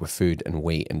life like with food and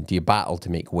weight, and do you battle to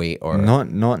make weight? Or not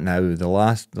now. The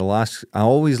last I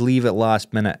always leave it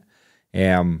last minute.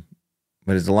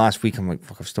 Whereas the last week I'm like,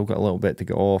 fuck, I've still got a little bit to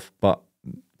get off. But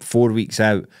 4 weeks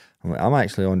out, I'm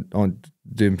actually on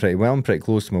doing pretty well. I'm pretty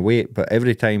close to my weight. But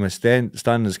every time I stand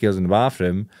on the scales in the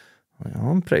bathroom,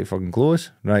 I'm pretty fucking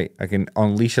close. Right, I can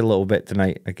unleash a little bit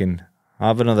tonight. I can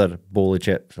have another bowl of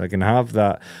chips. I can have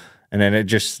that, and then it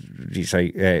just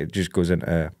goes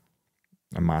into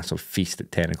a massive feast at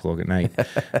 10 o'clock at night.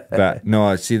 But no,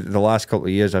 I see the last couple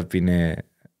of years I've been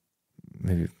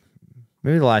maybe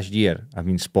the last year I've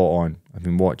been spot on. I've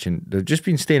been watching. They've just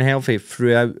been staying healthy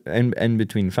throughout in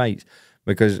between fights,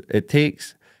 because it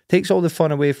takes all the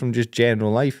fun away from just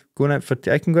general life. Going out for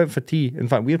I can go out for tea. In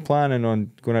fact, we're planning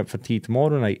on going out for tea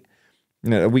tomorrow night.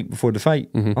 You know, a week before the fight.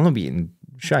 I'll not be eating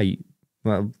shite.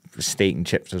 Well, steak and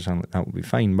chips or something like that would be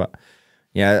fine. But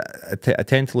yeah, I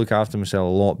tend to look after myself a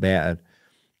lot better.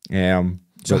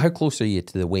 So how close are you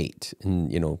to the weight?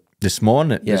 And this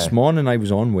morning I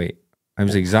was on weight. I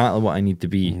was exactly what I need to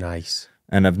be. Nice.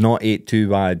 And I've not ate too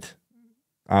bad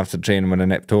after training when I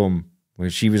nipped home. Where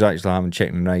she was actually having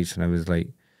chicken and rice, and I was like,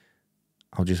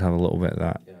 I'll just have a little bit of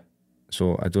that. Yeah.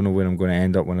 So I don't know where I'm going to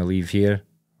end up when I leave here.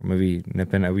 Or maybe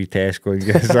nip into a wee Tesco and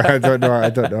get. I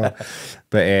don't know.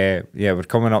 But yeah, we're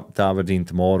coming up to Aberdeen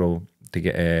tomorrow to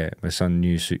get my son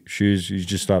new shoes. He's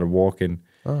just started walking.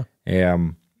 Oh.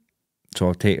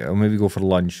 So I'll maybe go for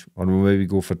lunch, or we'll maybe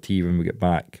go for tea when we get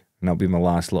back, and that'll be my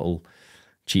last little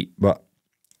cheat. But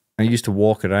I used to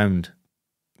walk around.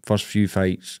 First few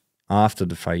fights, after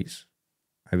the fights,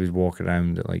 I would walk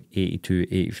around at like 82,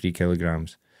 83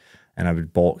 kilograms, and I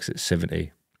would box at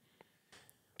 70.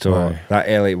 So that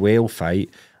LA Whale fight,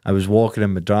 I was walking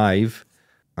in my drive,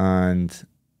 and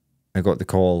I got the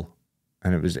call,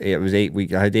 and it was 8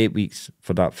 weeks. I had 8 weeks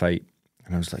for that fight,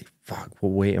 and I was like, "Fuck,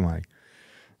 what weight am I?"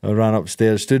 I ran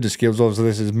upstairs, stood the scales. Obviously,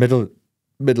 this is middle of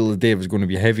the day. It was going to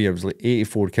be heavy. I was like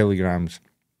 84 kilograms.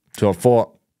 So I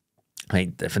thought,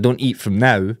 like, if I don't eat from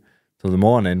now till the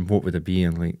morning, what would it be?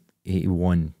 And like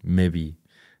 81, maybe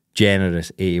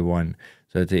generous 81.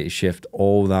 So I had to shift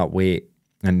all that weight.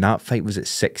 And that fight was at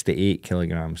 68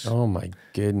 kilograms. Oh my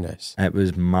goodness. It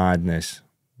was madness.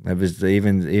 It was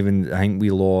even I think we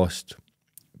lost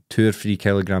 2 or 3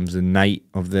 kilograms the night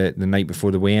before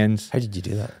the weigh-ins. How did you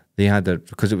do that? They had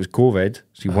because it was COVID,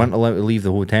 so you weren't allowed to leave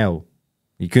the hotel.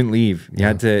 You couldn't leave. You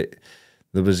had to.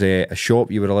 There was a shop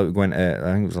you were allowed to go into.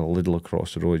 I think it was a Lidl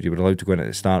across the road. You were allowed to go in at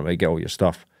the start where you get all your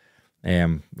stuff,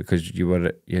 because you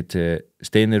had to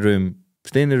stay in the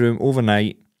room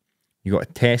overnight. You got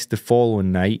a test the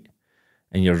following night,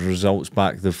 and your results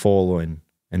back the following,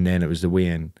 and then it was the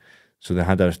weigh-in. So they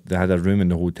had a room in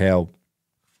the hotel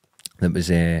that was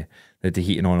they had the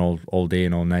heating on all day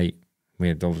and all night. We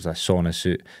had obviously a sauna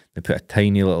suit. They put a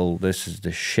tiny little, this is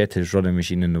the shittest running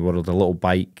machine in the world, a little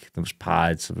bike. There was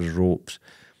pads, there was ropes,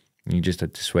 and you just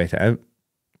had to sweat it out.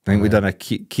 I think we'd done a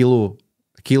kilo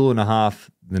and a half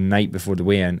the night before the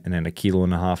weigh-in, and then a kilo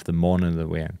and a half the morning of the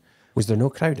weigh-in. Was there no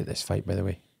crowd at this fight, by the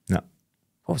way? No.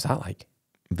 What was that like?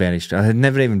 Very strange. I had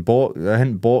never even boxed. I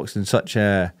hadn't boxed in such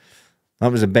a.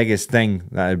 That was the biggest thing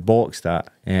that I had boxed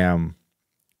at. And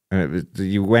it was,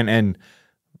 you went in.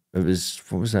 It was,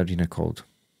 what was the arena called?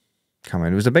 Come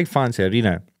on, it was a big fancy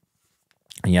arena,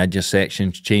 and you had your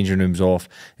sections, changing rooms off,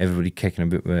 everybody kicking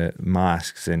about with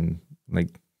masks and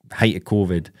like height of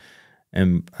COVID.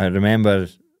 And I remember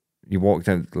you walked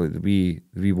out like the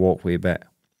wee walkway bit,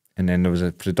 and then there was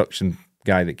a production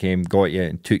guy that came, got you,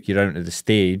 and took you around to the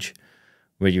stage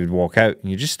where you would walk out,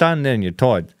 and you just stand there and you're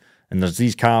Todd. and there's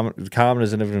these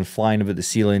cameras and everything flying about the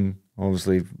ceiling.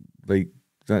 Obviously, like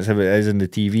that's how it is in the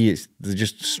TV. They're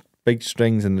just big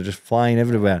strings and they're just flying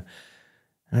everywhere.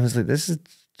 And I was like, this is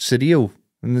surreal.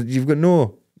 And you've got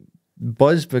no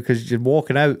buzz because you're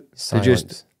walking out. They're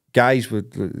just guys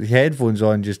with headphones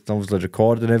on, just obviously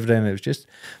recording everything. It was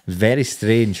very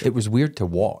strange. It was weird to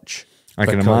watch. I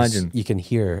can imagine. You can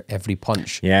hear every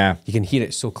punch. Yeah. You can hear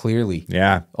it so clearly.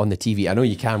 Yeah. On the TV. I know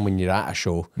you can when you're at a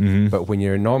show, but when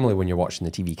you're watching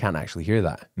the TV, you can't actually hear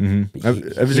that.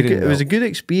 It was a good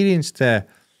experience to.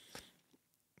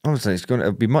 Obviously,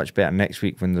 it'll be much better next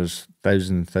week when there's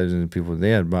thousands of people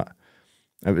there. But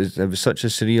it was such a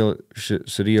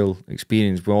surreal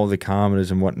experience with all the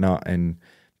cameras and whatnot, and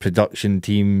production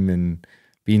team, and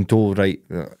being told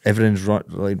everything's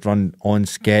run on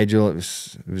schedule.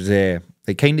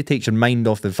 It kind of takes your mind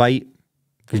off the fight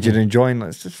because you're enjoying.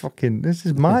 Like, this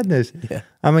is madness. Yeah.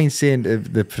 I mean, saying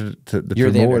the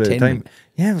promoter at the time.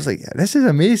 Yeah, I was like, this is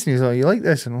amazing. He's like, you like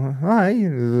this? And I'm like,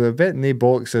 aye. I bet no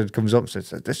boxer comes up and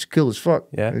says, this is cool as fuck.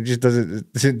 Yeah. It just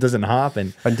doesn't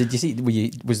happen. And did you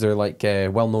see, was there like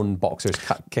well-known boxers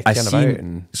kicking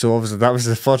about? So obviously that was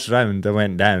the first round that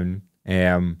went down.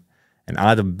 And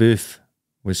Adam Booth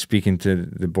was speaking to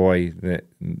the boy that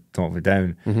knocked me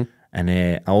down. And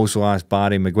I also asked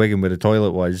Barry McGuigan where the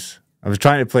toilet was. I was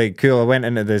trying to play it cool. I went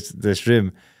into this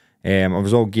room. I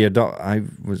was all geared up. I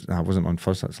wasn't on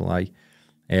first, that's a lie.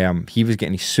 He was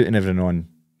getting his suit and everything on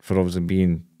for obviously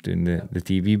doing the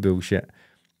TV bullshit.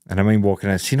 And I mind walking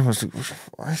in, I seen him, I was like,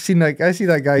 I see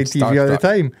that guy on TV all the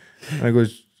time. And I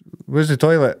goes, where's the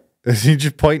toilet? And he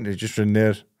just pointed, just in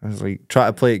there. I was like, try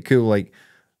to play it cool, like,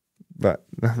 but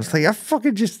I was like, I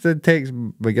fucking just text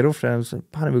my girlfriend. I was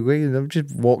like, Barry McGuigan, I've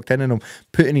just walked in and I'm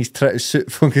putting his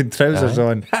suit fucking trousers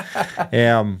on.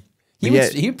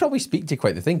 He'd probably speak to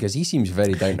quite the thing because he seems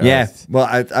very down to earth. Well,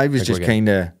 I was just kind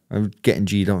of, I was getting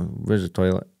G'd on. Where's the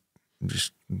toilet?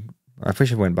 I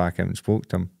wish I went back out and spoke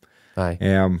to him.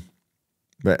 Aye.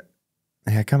 But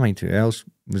I can't mind who else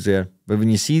was there. But when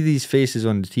you see these faces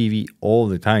on the TV all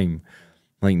the time,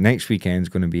 like next weekend's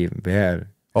going to be even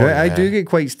better. I do get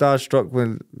quite starstruck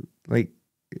when, like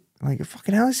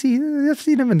fucking hell, I've seen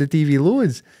him in the TV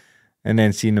loads, and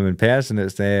then seeing him in person,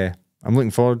 it's I'm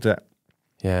looking forward to it.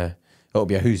 Yeah, it'll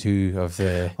be a who's who of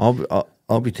the.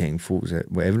 I'll be taking photos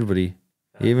with everybody,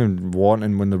 even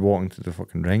wanting when they're walking to the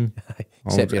fucking ring,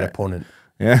 except your opponent.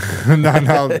 Yeah, no,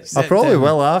 I probably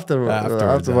will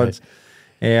afterwards.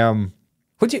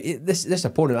 Would you this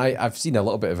opponent? I've seen a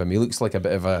little bit of him. He looks like a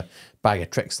bit of a bag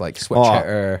of tricks, like switch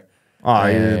hitter.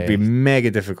 It'd be mega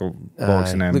difficult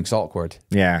boxing him. Looks awkward.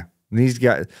 Yeah, these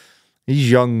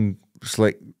young,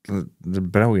 slick, they're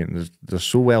brilliant. They're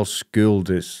so well schooled.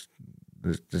 It's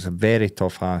a very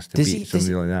tough ask to beat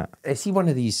somebody like that. Is he one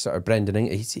of these sort of Brendan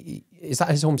Ingle? Is that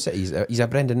his home city? He's a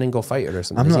Brendan Ingle fighter or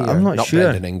something. I'm not sure.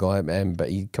 Not Brendan Ingle, but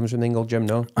he comes from the Ingle gym,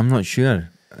 no? I'm not sure.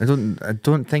 I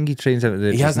don't think he trains out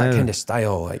there. He has that kind of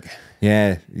style, like.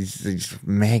 Yeah, he's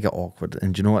mega awkward,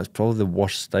 and do you know what? It's probably the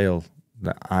worst style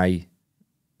that I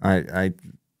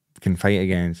can fight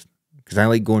against, because I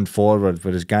like going forward,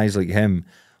 whereas guys like him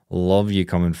love you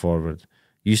coming forward.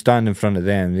 You stand in front of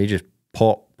them, they just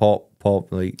pop.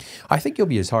 Like, I think he'll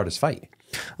be his hardest fight.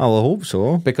 I hope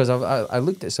so, because I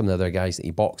looked at some of the other guys that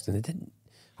he boxed, and they didn't.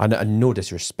 And no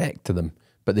disrespect to them,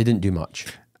 but they didn't do much.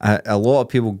 A lot of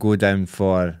people go down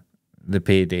for the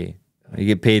payday. You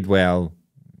get paid well.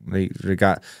 Like,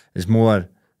 it's more,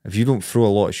 if you don't throw a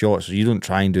lot of shots, or you don't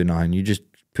try and do nothing, you just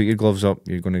put your gloves up,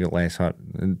 you're going to get less hurt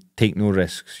and take no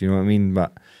risks. You know what I mean?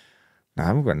 But I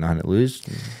haven't got nothing to lose.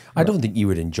 I don't think you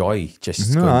would enjoy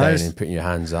just going down and putting your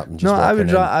hands up and just. I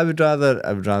would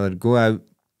rather go out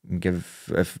and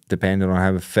give, if depending on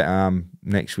how fit I am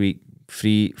next week,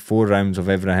 3-4 rounds of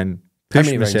everything. How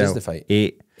many rounds is the fight?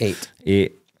 8.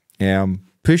 8.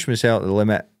 Push myself to the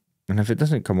limit, and if it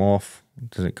doesn't come off,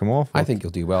 I think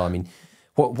you'll do well. I mean,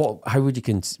 how would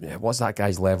you what's that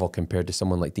guy's level compared to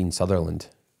someone like Dean Sutherland?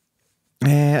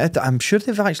 I'm sure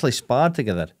they've actually sparred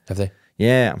together. Have they?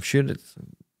 Yeah, I'm sure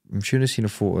I've seen a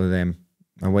photo of them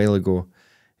a while ago.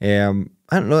 I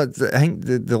don't know. I think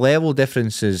the level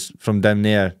differences from down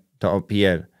there to up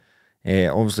here.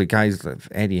 Obviously, guys like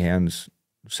Eddie Hearn's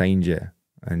signed you,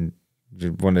 and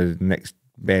you're one of the next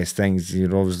best things.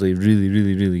 You're obviously really,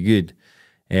 really, really good.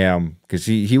 Because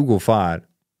he'll go far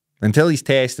until he's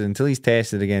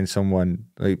tested against someone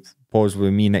like possibly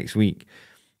me next week.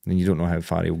 Then you don't know how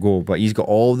far he'll go. But he's got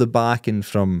all the backing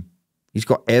he's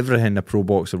got everything a pro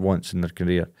boxer wants in their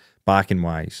career, backing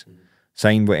wise.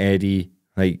 Signed with Eddie,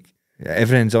 like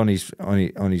everything's on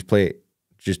his plate.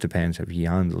 Just depends how he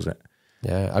handles it.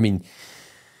 Yeah, I mean,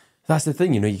 That's the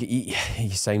thing, you know.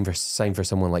 You sign for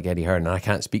someone like Eddie Hearn, and I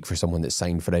can't speak for someone that's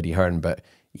signed for Eddie Hearn, but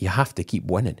you have to keep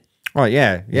winning. Oh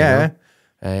yeah, yeah.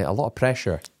 A lot of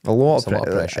pressure. A lot of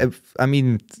pressure. I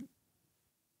mean,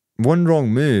 one wrong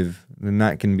move, then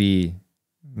that can be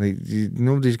like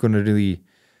nobody's going to really,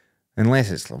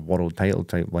 unless it's a world title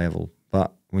type level.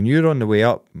 But when you're on the way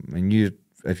up, and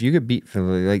if you get beat for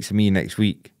the likes of me next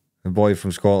week, the boy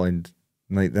from Scotland,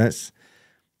 like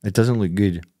it doesn't look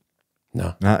good.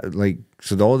 No,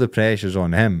 so all the pressure's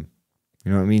on him.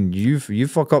 You know what I mean? You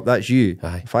fuck up, that's you.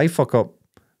 Aye. If I fuck up,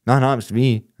 nothing happens to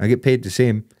me. I get paid the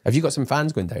same. Have you got some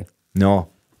fans going down? No.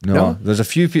 There's a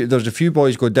few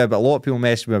boys go down, but a lot of people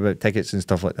mess me about tickets and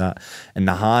stuff like that. And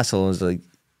the hassle is like,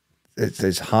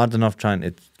 it's hard enough trying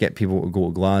to get people to go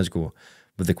to Glasgow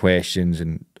with the questions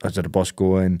and is there a bus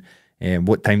going? And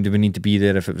what time do we need to be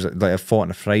there? If it was like I fought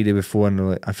on a Friday before and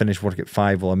like, I finished work at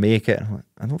 5, will I make it? I'm like,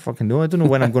 I don't fucking know. I don't know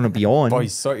when I'm going to be on.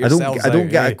 Boys, sort yourselves I don't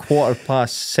get out, a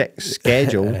 6:15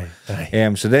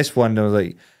 schedule. So this one, I was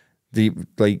like,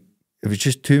 it was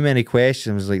just too many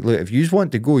questions. I was like, look, if you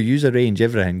want to go, use arrange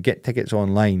everything, get tickets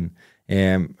online.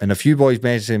 And a few boys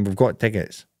messaged saying we've got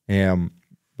tickets. But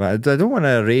I don't want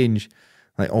to arrange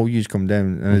like all yous come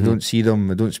down and I don't see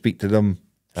them, I don't speak to them.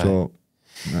 So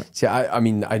see, I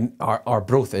mean,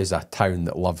 Arbroath is a town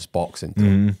that loves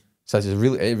boxing. So it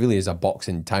really is a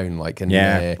boxing town. Like,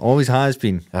 and always has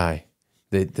been. Aye.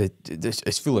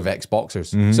 It's full of ex-boxers.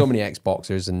 So many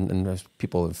ex-boxers, and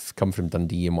people have come from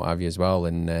Dundee and what have you as well.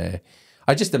 And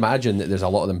I just imagine that there's a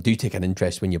lot of them do take an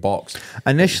interest when you box.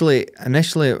 Initially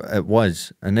it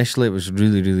was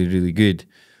really, really, really good.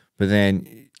 But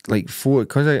then, like,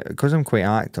 because I'm quite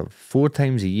active, 4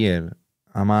 times a year,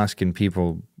 I'm asking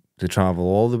people to travel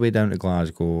all the way down to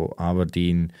Glasgow,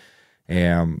 Aberdeen,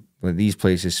 like these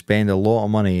places, spend a lot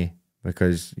of money.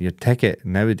 Because your ticket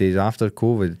nowadays, after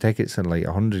COVID, the tickets are like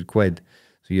 100 quid.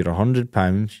 So you're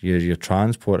 £100, your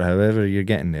transport, however you're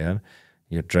getting there,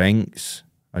 your drinks,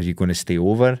 are you going to stay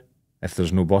over? If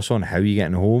there's no bus on, how are you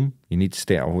getting home? You need to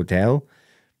stay at a hotel.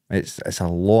 It's a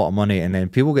lot of money. And then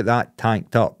people get that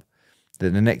tanked up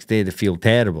that the next day they feel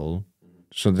terrible.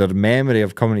 So their memory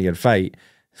of coming to your fight,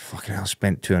 fucking hell,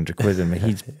 spent 200 quid on me.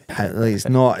 Like, it's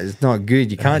not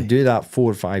good. You can't do that 4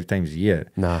 or 5 times a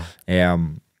year. Nah.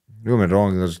 Don't get me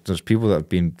wrong, there's people that have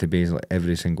been to basically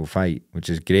every single fight,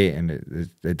 which is great, and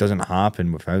it doesn't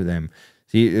happen without them.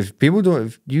 See, if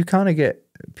you can't get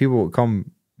people to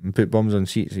come and put bums on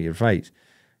seats at your fights,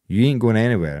 you ain't going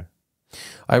anywhere.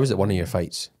 I was at one of your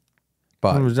fights,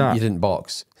 but when was that? You didn't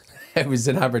box. It was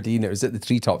in Aberdeen. It was at the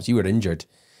Treetops. You were injured.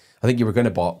 I think you were going to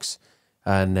box,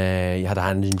 and you had a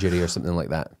hand injury or something like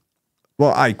that.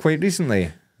 Well, quite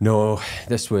recently. No,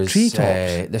 this was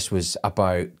Treetops. This was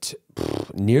about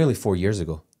nearly 4 years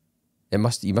ago. You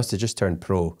must have just turned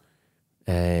pro.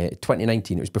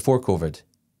 2019. It was before COVID.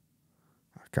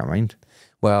 I can't mind.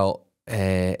 Well,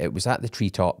 it was at the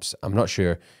Treetops. I'm not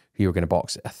sure who you were going to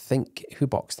box. I think who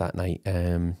boxed that night.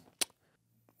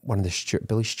 One of the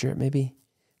Billy Stewart maybe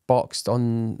boxed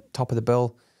on top of the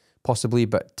bill, possibly.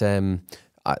 But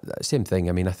same thing.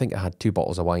 I mean, I think I had 2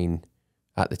 bottles of wine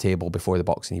at the table before the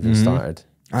boxing even started.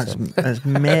 That's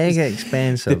mega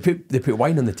expensive. They put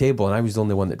wine on the table, and I was the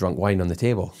only one that drank wine on the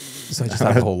table. So I just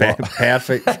had a whole lot.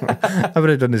 Perfect. I would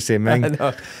have done the same thing.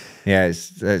 Yeah,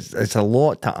 it's a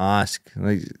lot to ask.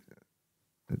 Like,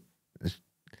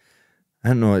 I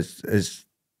don't know. It's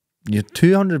your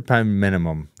 £200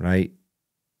 minimum, right?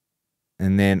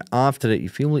 And then after it, you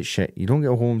feel like shit. You don't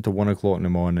get home till 1 o'clock in the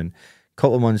morning. A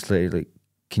couple of months later, like,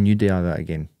 can you do that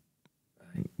again?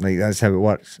 Like, that's how it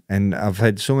works. And I've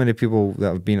had so many people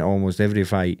that have been at almost every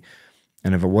fight,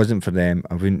 and if it wasn't for them,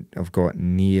 I wouldn't have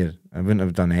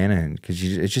done anything, because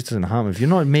it just doesn't happen. If you're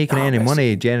not making any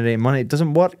money, generating money, it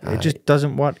doesn't work. It just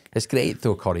doesn't work. It's great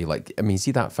though, Corey. Like, I mean,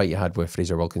 see that fight you had with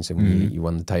Fraser Wilkinson when you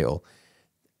won the title?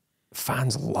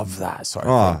 Fans love that sort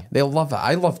of thing. They love it.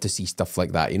 I love to see stuff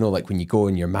like that. You know, like when you go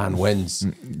and your man wins,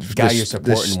 the guy you're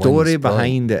supporting wins. The story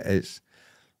behind it is,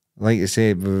 like I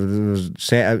said, we was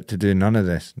set out to do none of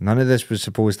this. None of this was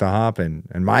supposed to happen.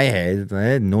 In my head, I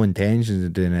had no intentions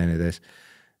of doing any of this.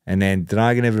 And then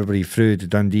dragging everybody through to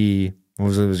Dundee, it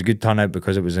was a good turnout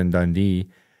because it was in Dundee.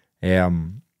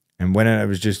 And winning it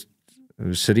was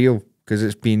surreal, because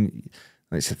it's been,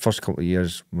 like I said, first couple of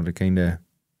years were the kind of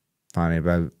fanny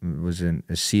about, it was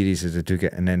as serious as I took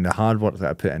it. And then the hard work that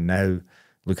I put in now,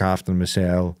 look after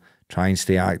myself, try and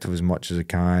stay active as much as I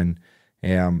can.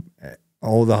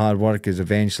 All the hard work has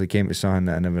eventually came to something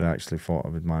that I never actually thought I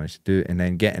would manage to do. And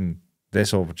then getting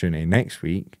this opportunity next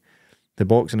week, the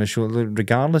boxing a show,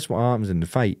 regardless what happens in the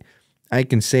fight, I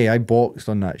can say I boxed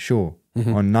on that show,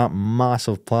 on that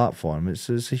massive platform. It's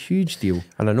a huge deal.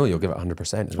 And I know you'll give it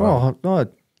 100% as well. Oh,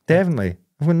 no, definitely.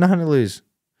 I've got nothing to lose.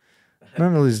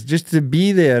 Nothing to lose. Just to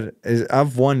be there,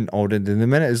 I've won already in the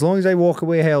minute. As long as I walk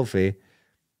away healthy,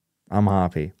 I'm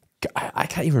happy. I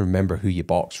can't even remember who you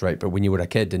boxed, right? But when you were a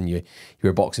kid and you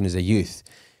were boxing as a youth,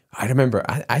 I remember,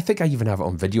 I think I even have it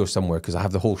on video somewhere because I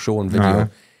have the whole show on video.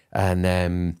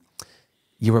 And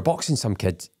you were boxing some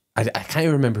kid. I can't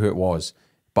even remember who it was,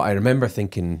 but I remember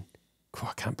thinking, oh,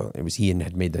 I can't believe it was he and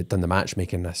had done the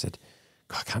matchmaking. And I said,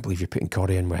 God, I can't believe you're putting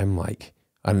Corey in with him. Like,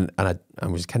 and I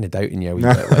was kind of doubting you a wee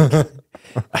bit,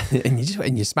 like,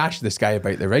 and you smashed this guy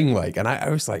about the ring, like, and I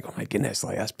was like, oh my goodness,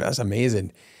 like that's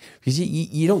amazing. Because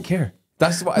you don't care.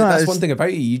 That's one thing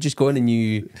about you. You just go in and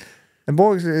you. And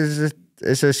boxing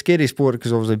it's a scary sport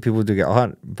because obviously people do get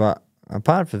hurt. But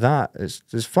apart from that,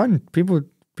 it's fun. People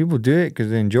do it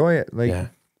because they enjoy it. Like,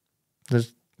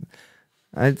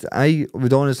 I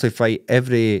would honestly fight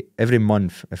every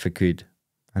month if I could.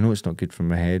 I know it's not good for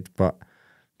my head, but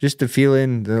just the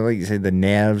feeling, like you said, the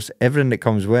nerves, everything that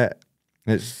comes with it,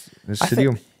 it's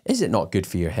surreal. Is it not good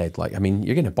for your head? Like, I mean,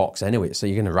 you're going to box anyway, so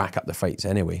you're going to rack up the fights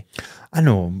anyway. I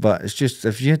know, but it's just,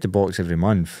 if you had to box every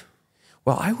month.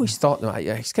 Well, I always thought,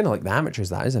 it's kind of like the amateurs,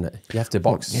 that, isn't it? You have to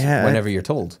box whenever you're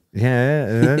told. Yeah,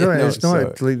 it's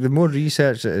not, like, the more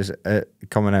research that is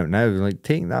coming out now, like,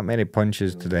 taking that many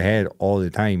punches to the head all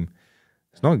the time,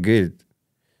 it's not good.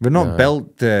 We're not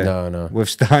built to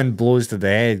withstand blows to the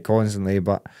head constantly,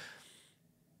 but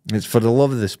it's for the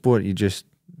love of the sport, you just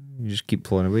keep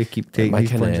pulling away, keep taking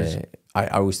these punches. I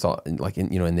always thought, like,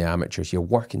 in the amateurs, you're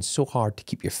working so hard to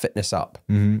keep your fitness up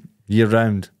year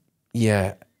round.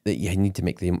 Yeah, that you need to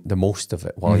make the most of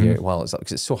it while it's up,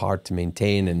 because it's so hard to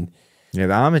maintain. And yeah,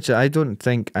 the amateur, I don't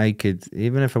think I could,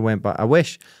 even if I went back. I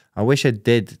wish I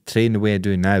did train the way I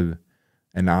do now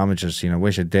in the amateur scene. I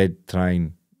wish I did try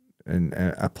and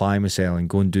apply myself and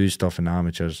go and do stuff in the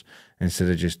amateurs instead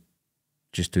of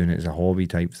just doing it as a hobby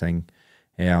type thing.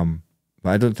 But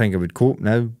I don't think I would cope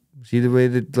now. See the way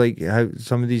that, like, how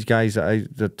some of these guys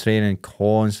they're training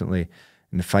constantly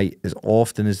in the fight as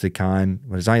often as they can.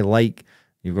 Whereas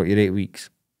you've got your 8 weeks,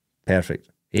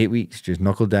 perfect. 8 weeks, just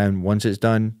knuckle down. Once it's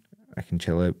done, I can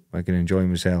chill out. I can enjoy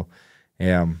myself.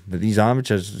 But these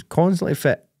amateurs constantly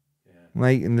fit,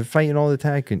 like, and they're fighting all the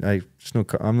time.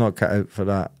 I'm not cut out for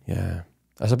that. Yeah,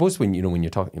 I suppose when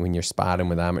you're sparring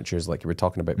with amateurs, like you were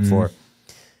talking about before,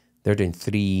 they're doing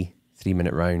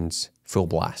 3-minute rounds, full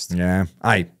blast. Yeah,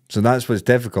 aye. So that's what's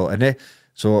difficult. And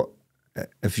so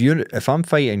if I'm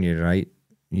fighting you, right,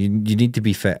 you need to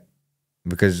be fit,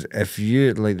 because if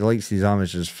you like the likes of these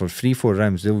amateurs for 3-4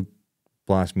 rounds, they'll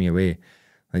blast me away,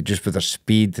 like, just with their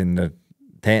speed and their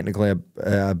technical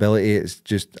ability.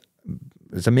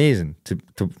 It's amazing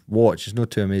to watch. It's not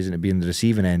too amazing to be in the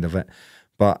receiving end of it,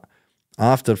 but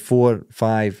after 4,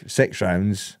 5, 6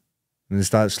 rounds, and they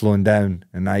start slowing down,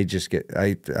 and I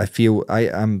feel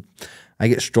I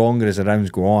get stronger as the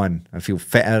rounds go on. I feel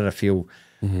fitter. I feel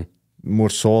more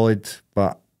solid.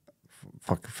 But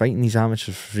fuck, fighting these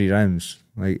amateurs for 3 rounds,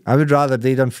 like, I would rather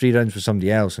they done 3 rounds with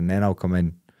somebody else and then I'll come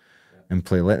in and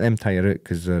play. Let them tire out,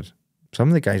 because some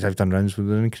of the guys I've done rounds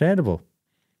with are incredible.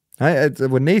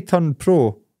 When they turn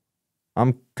pro,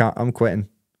 I'm quitting.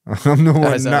 I'm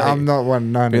not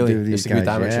one to do with these guys. Good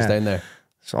amateurs down there.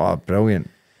 So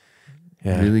brilliant.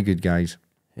 Yeah. Really good guys.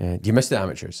 Yeah. Do you miss the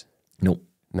amateurs? Nope.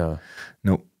 No.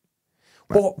 Nope.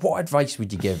 What advice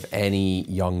would you give any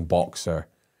young boxer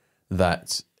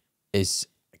that is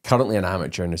currently an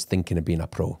amateur and is thinking of being a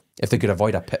pro, if they could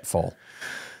avoid a pitfall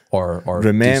or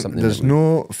remember, do something? There's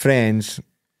no friends.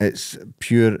 It's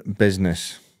pure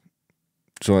business.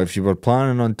 So if you were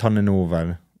planning on turning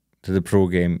over to the pro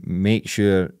game, make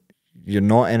sure you're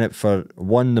not in it for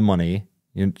the money.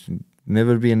 You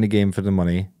never be in the game for the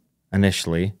money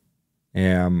initially,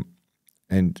 and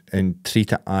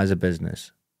treat it as a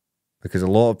business. Because a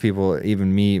lot of people,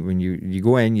 even me, when you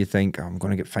go in, you think, I'm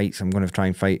going to get fights. I'm going to try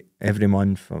and fight every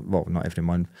month. Well, not every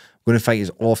month. I'm going to fight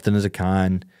as often as I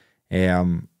can.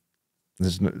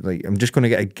 There's no, like, I'm just going to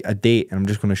get a date and I'm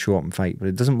just going to show up and fight. But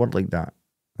it doesn't work like that.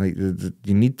 Like,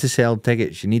 you need to sell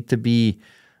tickets. You need to be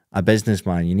a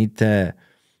businessman. You need to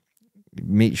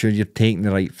make sure you're taking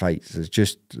the right fights.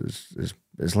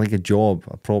 It's like a job,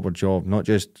 a proper job, not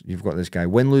just you've got this guy,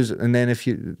 win, lose, and then if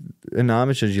you, in the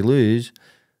amateurs, you lose,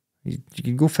 you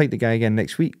can go fight the guy again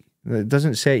next week. It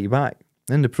doesn't set you back.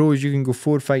 In the pros, you can go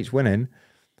 4 fights winning.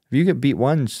 If you get beat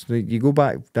once, you go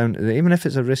back down to even if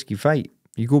it's a risky fight,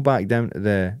 you go back down to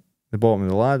the bottom of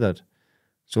the ladder.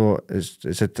 So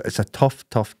it's a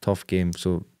tough game.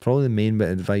 So probably the main bit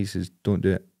of advice is don't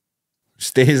do it.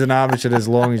 Stay as an amateur as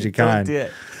long as you can. do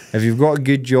it. If you've got a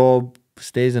good job,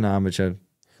 stay as an amateur.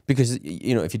 Because,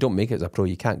 you know, if you don't make it as a pro,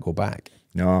 you can't go back.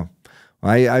 No,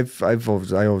 I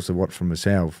obviously work for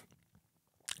myself,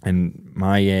 and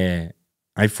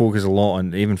I focus a lot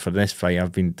on, even for this fight.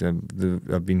 I've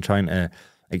been trying to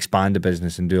expand the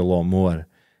business and do a lot more.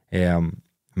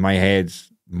 My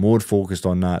head's more focused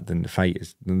on that than the fight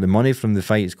is. The money from the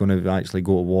fight is going to actually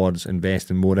go towards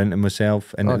investing more into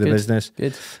myself, into the business.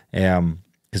 Good.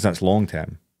 Because that's long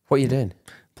term. What are you doing?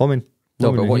 Plumbing.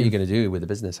 No, but what are you going to do with the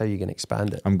business? How are you going to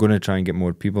expand it? I'm going to try and get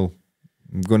more people.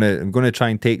 I'm gonna try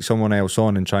and take someone else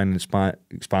on and try and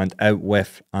expand out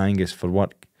with Angus for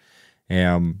work.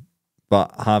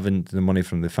 But having the money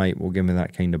from the fight will give me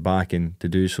that kind of backing to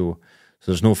do so.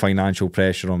 So there's no financial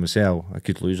pressure on myself. I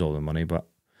could lose all the money, but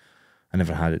I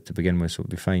never had it to begin with, so it'll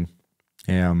be fine.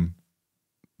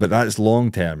 But that's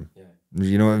long term. Yeah.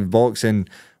 You know, in boxing,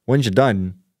 once you're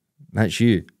done, that's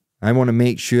you. I want to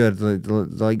make sure the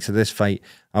likes of this fight,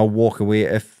 I'll walk away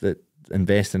if the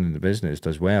investing in the business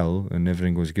does well and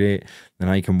everything goes great, then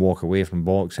I can walk away from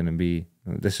boxing and be,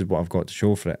 this is what I've got to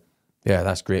show for it. Yeah,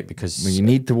 that's great, because when you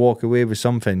need to walk away with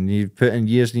something, you've put in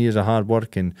years and years of hard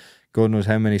work and God knows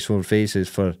how many sore faces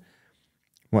for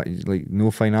what, like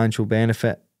no financial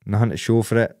benefit, nothing to show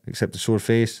for it except a sore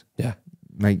face. Yeah.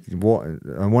 Like, what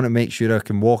I want to make sure I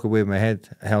can walk away with my head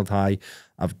held high.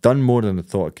 I've done more than I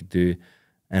thought I could do,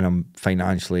 and I'm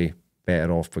financially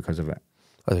better off because of it.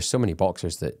 Oh, there's so many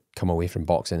boxers that come away from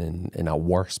boxing in a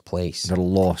worse place. They're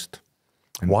lost.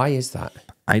 And why is that?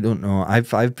 I don't know.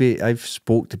 I've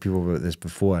spoke to people about this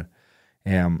before,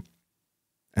 and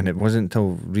it wasn't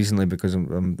until recently, because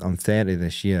I'm 30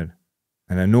 this year,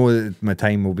 and I know that my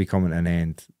time will be coming to an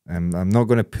end. I'm not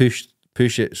going to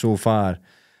push it so far.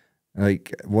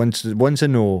 Like once I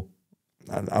know,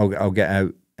 I'll get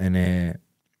out, and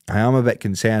I am a bit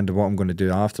concerned of what I'm going to do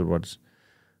afterwards.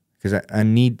 Because I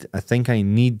think I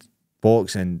need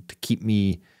boxing to keep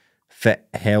me fit,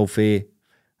 healthy,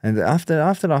 and after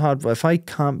a hard, if I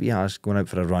can't be asked going out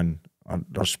for a run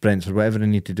or sprints or whatever I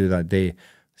need to do that day,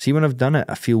 see, when I've done it,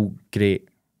 I feel great.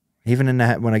 Even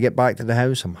when I get back to the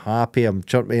house, I'm happy, I'm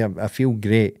chirpy, I feel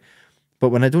great. But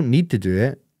when I don't need to do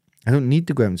it, I don't need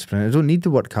to go out and sprint. I don't need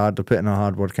to work hard or put in a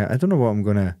hard workout. I don't know what I'm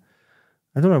gonna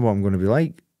be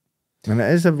like, and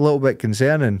it is a little bit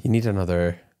concerning. You need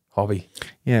another hobby.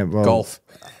 Yeah, well, golf.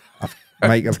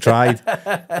 Mike, I've tried.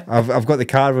 I've got the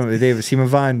car with me today, but see my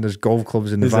van, there's golf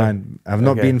clubs in the van. I've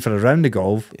not been for a round of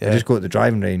golf. Yeah. I just go to the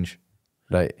driving range.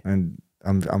 Right. And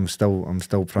I'm still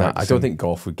practicing. Nah, I don't think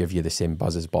golf would give you the same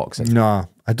buzz as boxing. No,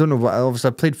 I don't know what. Obviously,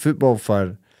 I played football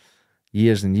for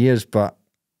years and years, but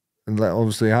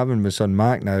obviously having my son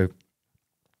Mac now,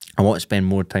 I want to spend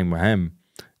more time with him.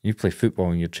 You play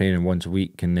football and you're training once a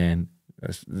week, and then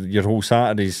your whole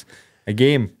Saturday's a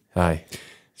game. Aye.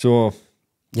 So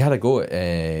you had a go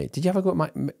at, did you ever go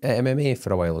at MMA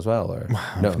for a while as well, or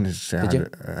no? Did you?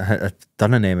 I'd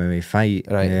done an MMA fight.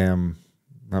 Right.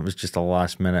 That was just a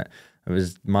last minute. It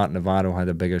was Mark Navarro had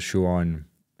a bigger show on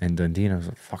in Dundee, and I was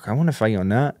like, fuck, I want to fight on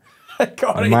that.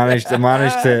 I managed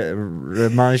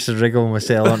to wriggle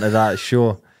myself onto that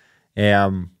show.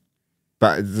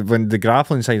 But when the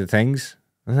grappling side of things,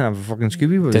 I didn't have a fucking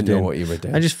Scooby what I was doing. Didn't know what you were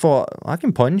doing. I just thought, I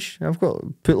can punch. I've got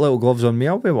put little gloves on me.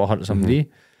 I'll be able to hurt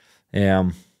somebody. But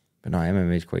no,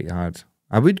 MMA is quite hard.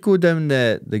 I would go down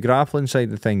the grappling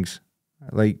side of things.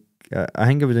 Like, I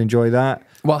think I would enjoy that.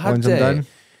 Well, once I'm done.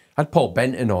 I had Paul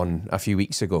Benton on a few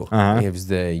weeks ago. He was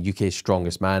the UK's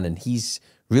strongest man, and he's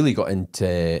really got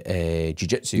into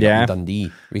jiu-jitsu in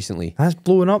Dundee recently. That's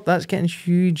blowing up. That's getting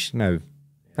huge now.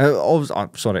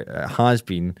 Sorry, it has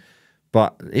been.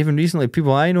 But even recently,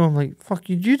 people I know, I'm like, fuck,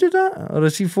 you did that? Or I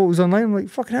see photos online, I'm like,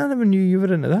 fucking hell, I never knew you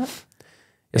were into that.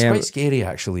 It's quite scary,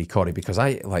 actually, Corey, because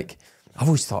I've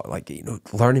always thought, like, you know,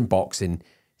 learning boxing,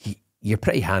 you're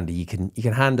pretty handy. You can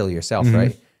handle yourself,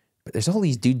 right? But there's all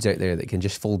these dudes out there that can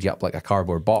just fold you up like a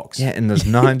cardboard box. Yeah, and there's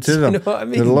nothing to them. You know what I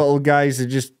mean? The little guys that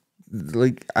just,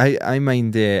 like, I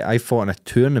mind, I fought in a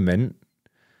tournament,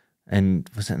 and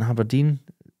was it in Aberdeen?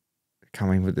 I can't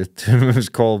remember what the tournament was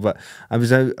called, but I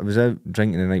was out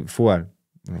drinking the night before,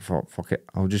 and I thought, fuck it,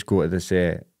 I'll just go to this,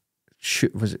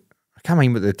 was it? I can't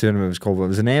remember what the tournament was called, but it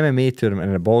was an MMA tournament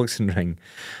in a boxing ring.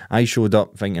 I showed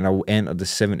up thinking I'll enter the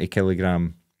 70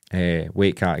 kilogram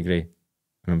weight category,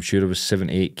 and I'm sure it was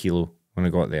 78 kilo when I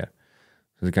got there.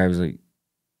 So the guy was like,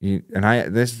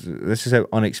 this is how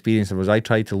unexperienced I was. I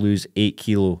tried to lose 8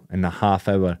 kilo in the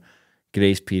half-hour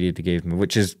grace period they gave me,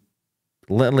 which is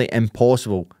literally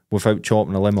impossible without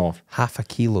chopping a limb off. Half a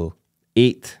kilo?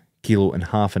 8 kilo in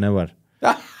half an hour.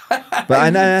 But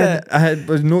I had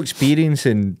was no experience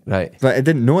in. Right. But I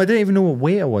didn't even know what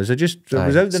weight I was. I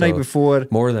was out the night before.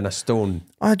 More than a stone.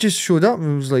 I just showed up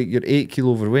and it was like, you're 8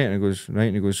 kilo overweight. And he goes, right.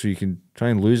 And he goes, so you can try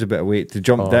and lose a bit of weight to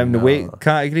jump down the weight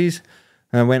categories.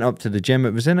 And I went up to the gym.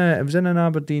 It was in an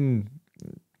Aberdeen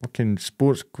fucking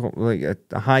sports, like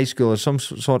a high school or some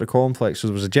sort of complex. So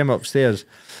there was a gym upstairs.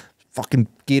 Fucking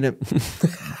getting it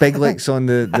big licks on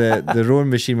the rowing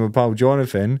machine with pal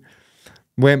Jonathan.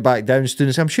 Went back down, stood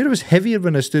in. I'm sure it was heavier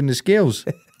when I stood in the scales,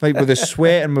 like with the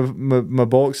sweat and my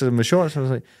boxers and my shorts. I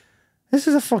was like, this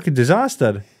is a fucking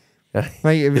disaster.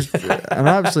 Like it was an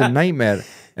absolute nightmare.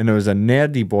 And there was a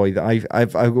nerdy boy that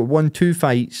I've won 2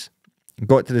 fights,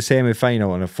 got to the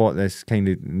semi-final, and I fought this kind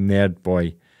of nerd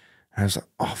boy. And I was like,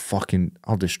 oh fucking,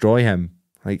 I'll destroy him.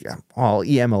 Like, oh, I'll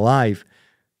eat him alive.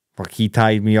 Fuck, he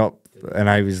tied me up, and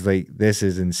I was like, this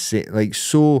is insane. Like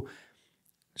so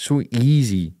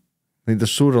easy. Like they're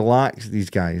so relaxed, these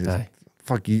guys. Aye.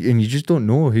 Fuck you, and you just don't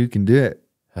know who can do it.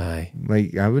 Aye.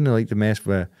 Like I wouldn't like to mess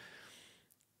with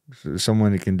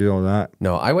someone that can do all that.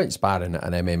 No, I went sparring at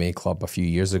an MMA club a few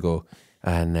years ago,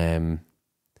 and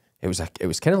it was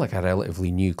kind of like a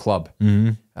relatively new club,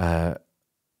 and I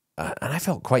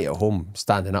felt quite at home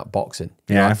standing up boxing.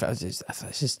 You know, I thought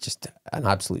this is just an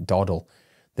absolute doddle.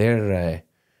 They're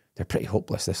pretty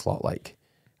hopeless, this lot, like.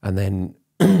 And then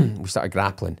we started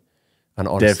grappling. And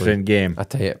honestly, different game. I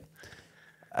tell you,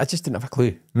 I just didn't have a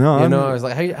clue. No, you know, I was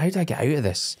like, how do I get out of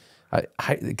this?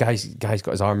 The guy's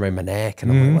got his arm around my neck,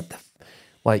 and I'm like, what the?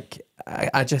 Like,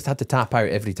 I just had to tap out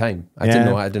every time. I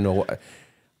didn't know what.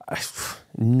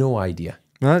 No idea.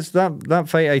 No, that's that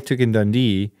fight I took in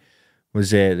Dundee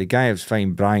was the guy I was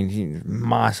fighting, Brian. He was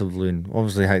massive loon.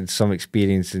 Obviously had some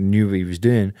experience and knew what he was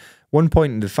doing. One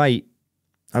point in the fight,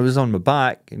 I was on my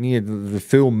back, and he had the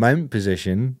full mount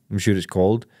position. I'm sure it's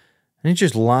called. And he's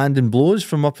just landing blows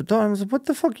from up at top. I was like, what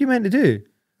the fuck are you meant to do?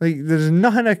 Like, there's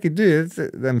nothing I could do.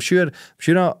 I'm sure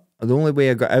the only way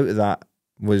I got out of that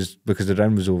was because the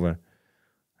round was over.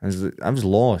 I was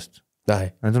lost.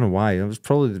 Aye. I don't know why. I was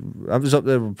up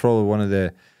there with probably one of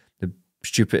the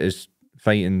stupidest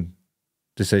fighting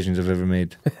decisions I've ever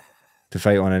made to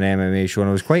fight on an MMA show. And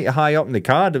I was quite high up in the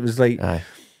card. It was like, it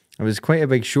was quite a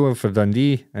big show for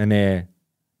Dundee. And I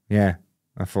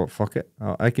thought, fuck it.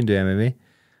 I can do MMA.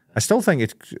 I still think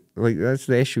it's like that's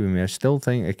the issue with me. I still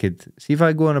think I could see if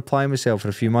I go and apply myself for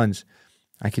a few months,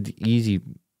 I could easily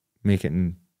make it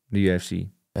in the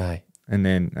UFC. Aye. And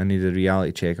then I need a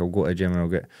reality check. I'll go to a gym and I'll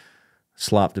get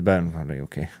slapped about and I'm like,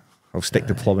 okay, I'll stick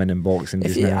the plumbing and boxing.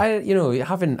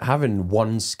 Having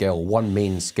one skill, one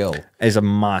main skill is a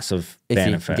massive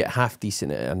benefit. If you get half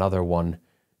decent at another one,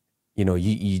 you know,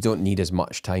 you don't need as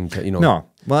much time to, you know. No.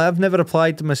 Well, I've never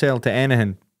applied to myself to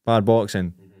anything bad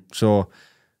boxing. So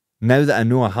now that I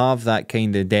know I have that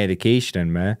kind of dedication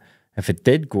in me, if I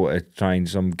did go to trying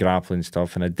some grappling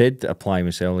stuff and I did apply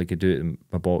myself, I could do it in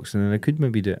my boxing and I could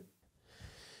maybe do it.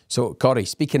 So, Corey,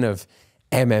 speaking of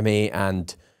MMA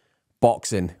and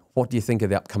boxing, what do you think of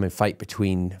the upcoming fight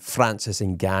between Francis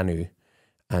Ngannou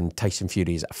and Tyson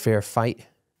Fury? Is it a fair fight?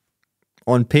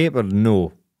 On paper,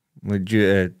 no. Like,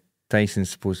 due to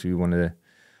Tyson's supposed to be one of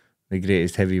the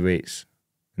greatest heavyweights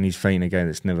and he's fighting a guy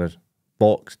that's never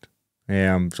boxed.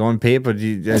 So on paper,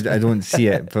 I don't see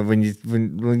it, but when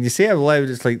you say it out loud,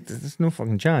 it's like there's no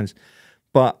fucking chance.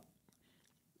 But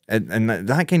and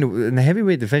that kind of in the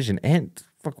heavyweight division, ain't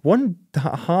fuck one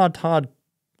hard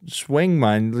swing,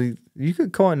 man. Like, you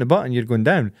get caught in the butt and you're going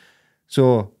down.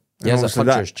 So he has a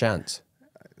puncher's chance,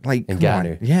 like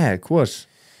Ngannou. Yeah, of course.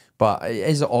 But it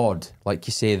is odd, like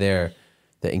you say there,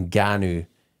 that Ngannou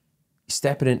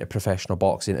stepping into professional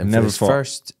boxing and for his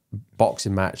first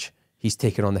boxing match, he's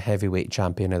taken on the heavyweight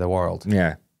champion of the world.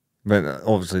 Yeah. But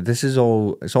obviously,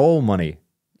 it's all money.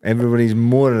 Everybody's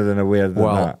more than aware of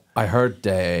that. I heard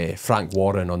Frank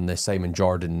Warren on the Simon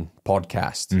Jordan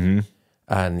podcast,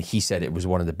 and he said it was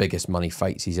one of the biggest money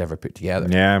fights he's ever put together.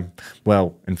 Yeah.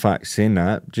 Well, in fact, saying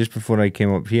that, just before I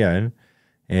came up here,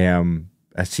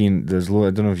 I seen, I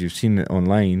don't know if you've seen it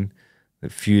online,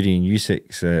 that Fury and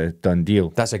Usyk's done deal.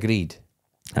 That's agreed.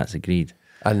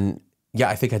 And yeah,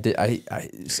 I think I did.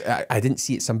 I didn't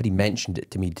see it. Somebody mentioned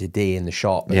it to me today in the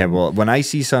shop. Yeah, well, when I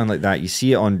see something like that, you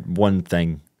see it on one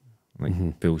thing,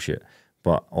 like bullshit.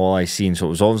 But all I seen, so it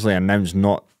was obviously announced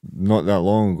not that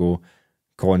long ago,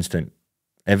 constant.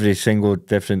 Every single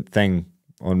different thing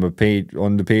on my page,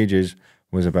 on the pages,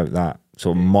 was about that.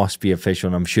 So it must be official.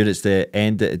 And I'm sure it's the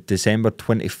end of December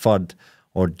 23rd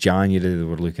or January that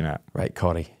we're looking at. Right,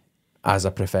 Corey. As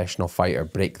a professional fighter,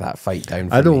 break that fight down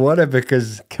for I don't me. want it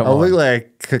because I'll look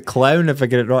like a clown if I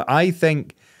get it wrong. I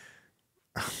think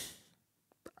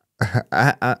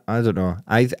I don't know.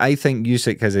 I think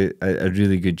Usyk has a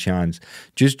really good chance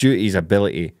just due to his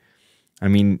ability. I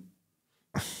mean,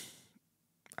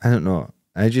 I don't know.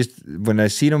 I just when I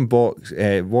seen him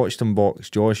watched him box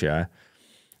Joshua,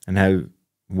 and how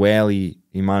well he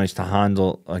managed to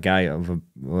handle a guy of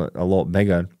a lot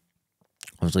bigger.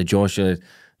 Obviously, Joshua,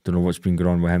 don't know what's been going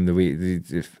on with him. The way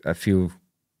I feel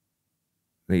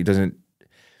that he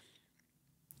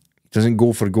doesn't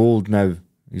go for gold now.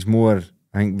 He's more,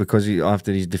 I think, because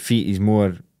after his defeat, he's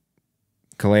more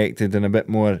collected and a bit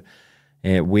more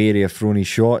wary of throwing his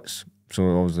shots.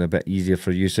 So obviously a bit easier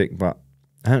for Usyk. But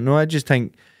I don't know. I just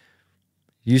think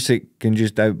Usyk can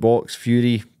just outbox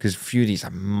Fury, because Fury's a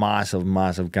massive,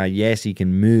 massive guy. Yes, he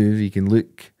can move. He can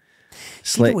look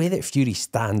slick. The way that Fury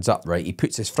stands up, right? He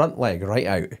puts his front leg right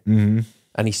out, and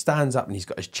he stands up and he's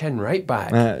got his chin right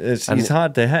back. He's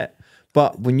hard to hit.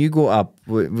 But when you go up,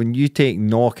 when you take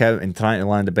knockout and trying to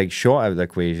land a big shot out of the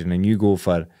equation, and you go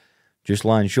for just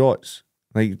land shots,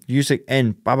 like Usyk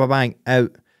in, bang, bang, bang,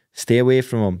 out, stay away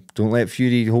from him. Don't let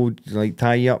Fury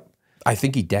tie you up. I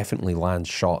think he definitely lands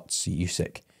shots,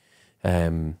 Usyk.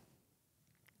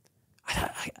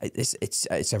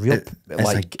 It's a real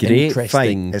a great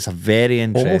interesting fight. It's a very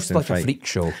interesting almost like fight. a freak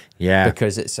show. Yeah,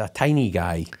 because it's a tiny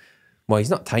guy. Well, he's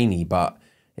not tiny, but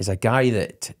is a guy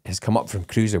that has come up from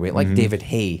cruiserweight, like David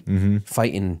Haye,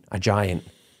 fighting a giant.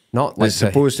 Not like it's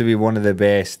supposed to be one of the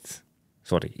best.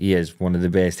 Sorry, he is one of the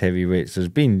best heavyweights there's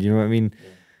been. You know what I mean?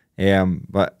 Yeah.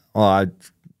 But I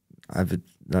would.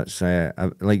 That's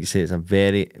like you say, it's a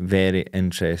very, very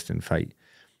interesting fight,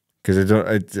 because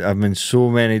I'm in so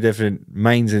many different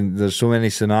minds, and there's so many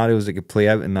scenarios that could play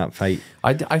out in that fight.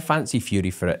 I fancy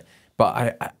Fury for it,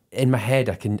 but I in my head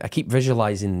I keep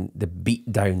visualizing the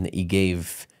beatdown that he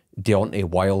gave Deontay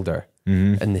Wilder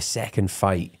in the second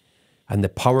fight, and the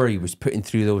power he was putting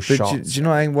through those shots. Do you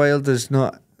know, I think Wilder's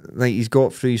not like he's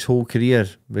got through his whole career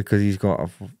because he's got a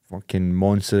fucking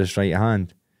monstrous right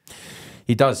hand.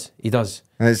 He does.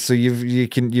 So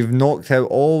you've knocked out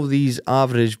all these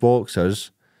average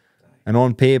boxers, and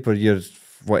on paper you're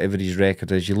whatever his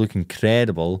record is, you look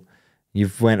incredible.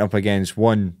 You've went up against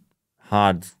one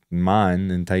hard man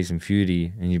in Tyson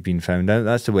Fury, and you've been found out.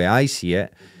 That's the way I see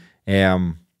it.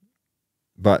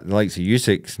 But the likes of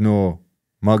Usyk's no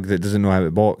mug that doesn't know how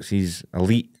to box. He's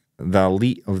elite, the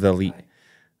elite of the elite,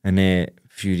 and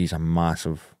Fury's a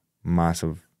massive,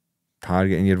 massive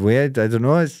target in your way. I don't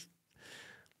know. It's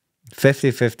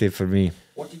 50-50 for me.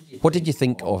 What did you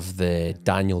think of the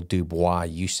Daniel Dubois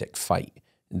Usyk fight?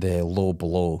 The low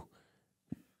blow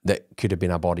that could have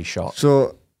been a body shot.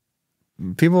 So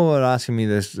people were asking me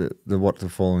this the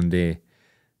following day.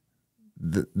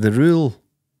 The rule,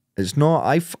 it's not.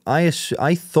 I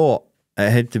thought it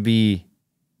had to be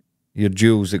your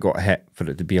jewels that got hit for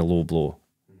it to be a low blow.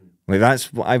 Like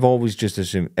that's what I've always just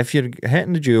assumed. If you're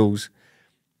hitting the jewels,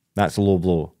 that's a low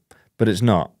blow, but it's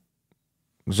not.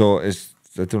 So it's,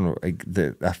 I don't know, like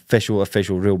the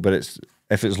official rule, but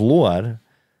if it's lower,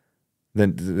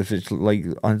 then if it's like,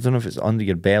 I don't know if it's under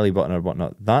your belly button or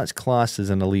whatnot, that's classed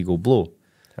as an illegal blow.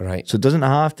 Right. So it doesn't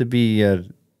have to be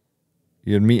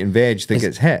your meat and veg that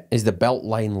gets hit. Is the belt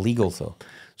line legal though?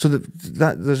 So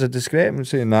there's a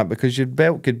discrepancy in that, because your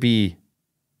belt could be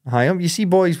high up. You see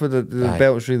boys with the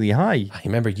belt's really high. I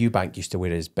remember Eubank used to wear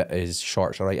his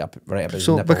shorts right up his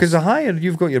so nipples. Because the higher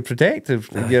you've got your protective,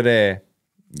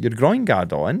 your groin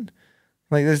guard on,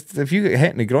 like this, if you get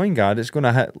hit in the groin guard, it's going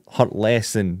to hurt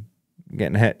less than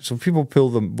getting hit. So people pull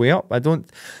them way up.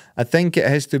 I think it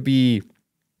has to be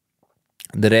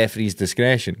the referee's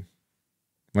discretion,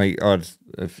 like, or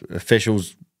if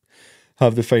officials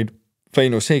have the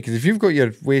final say. Because if you've got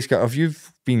your waistguard, if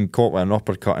you've been caught with an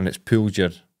uppercut and it's pulled your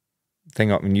thing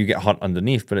up and you get hurt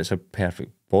underneath, but it's a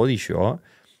perfect body shot,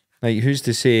 like who's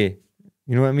to say?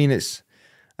 You know what I mean?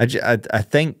 I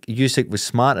think Usyk was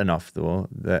smart enough though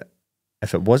that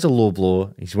if it was a low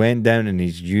blow, he's went down and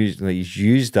he's used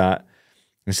that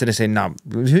instead of saying, "Nah,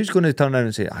 who's going to turn around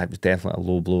and say it was definitely a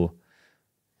low blow?"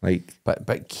 Like,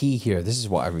 but key here, this is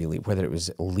what I really, whether it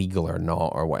was legal or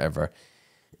not or whatever.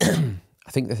 I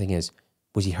think the thing is,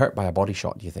 was he hurt by a body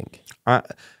shot? Do you think?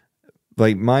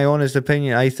 Like my honest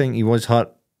opinion, I think he was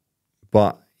hurt,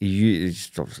 but he's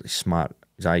obviously smart.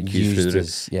 His IQ's through the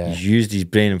roof. He's used his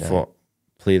brain and thought,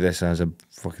 play this as a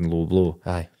fucking low blow.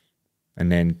 Aye.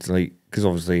 And then, like, because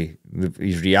obviously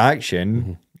his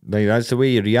reaction, like that's the way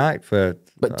you react for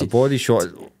a body shot.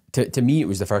 To me, it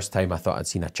was the first time I thought I'd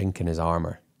seen a chink in his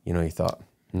armour. You know, you thought,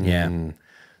 But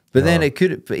then it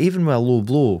could, but even with a low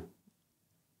blow,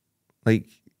 like,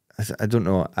 I don't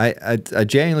know. I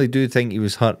genuinely do think he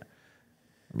was hurt,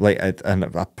 like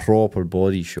a proper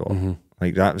body shot.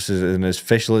 Like, that was as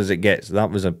official as it gets. That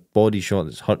was a body shot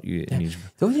that's hurt you. And he's,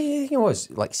 the only thing was,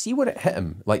 like, see where it hit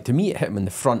him. Like, to me, it hit him in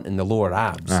the front and the lower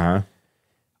abs.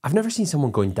 I've never seen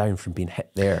someone going down from being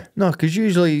hit there. No, because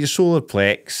usually your solar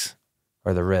plex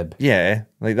or the rib. Yeah,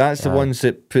 like that's the ones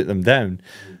that put them down.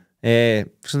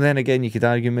 So then again, you could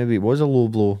argue maybe it was a low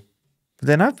blow. But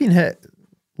then I've been hit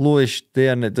lowish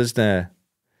there, and it doesn't.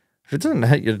 If it doesn't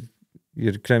hit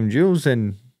your crown jewels,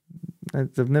 then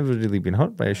they've never really been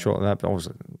hurt by a shot like that. But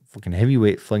obviously, fucking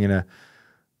heavyweight flinging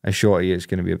a shot at you, it's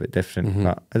going to be a bit different.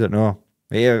 But I don't know.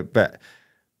 Yeah, but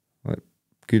like,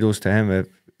 kudos to him.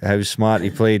 How smart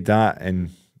he played that, and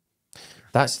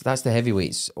that's the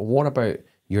heavyweights. What about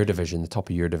your division, the top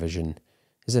of your division?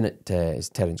 Isn't it? It's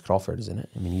Terence Crawford, isn't it?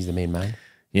 I mean, he's the main man.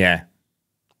 Yeah.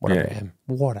 What about him?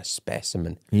 What a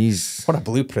specimen. What a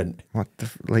blueprint.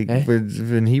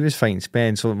 When he was fighting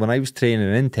Spence, so when I was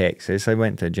training in Texas, I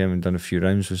went to a gym and done a few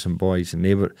rounds with some boys, and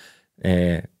they were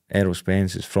Errol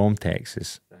Spence is from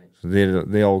Texas. So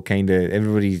they all kind of,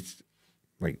 everybody's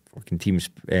like fucking team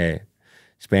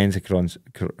Spence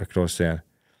across there.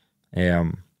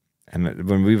 And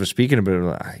when we were speaking about it,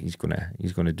 like, he's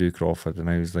gonna do Crawford, and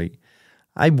I was like,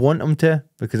 I want him to,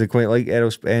 because I quite like Errol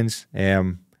Spence.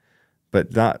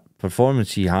 But that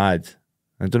performance he had,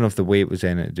 I don't know if the weight was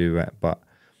anything to do with it, but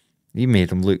he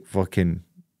made him look fucking,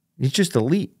 he's just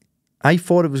elite. I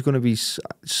thought it was going to be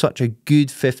such a good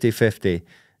 50-50.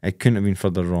 It couldn't have been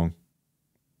further wrong.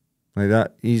 Like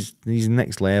that, he's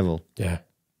next level. Yeah.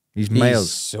 He's miles.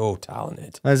 He's so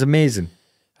talented. That's amazing.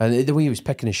 And the way he was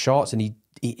picking his shots, and he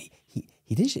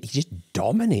just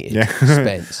dominated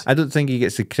Spence. I don't think he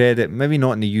gets the credit, maybe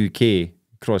not in the UK,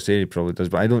 Cross area probably does,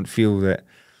 but I don't feel that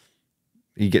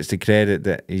he gets the credit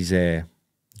that he's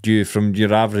due from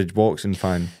your average boxing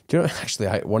fan. Do you know, actually,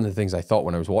 one of the things I thought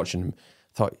when I was watching him,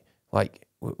 I thought, like,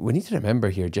 we need to remember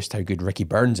here just how good Ricky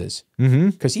Burns is.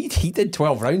 Because he did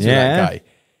 12 rounds with that guy.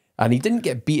 And he didn't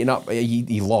get beaten up.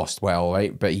 He lost well,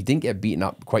 right? But he didn't get beaten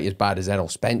up quite as bad as Errol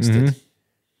Spence did.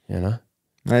 You know?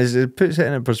 As it puts it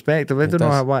in perspective. I don't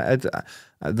know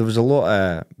how. There was a lot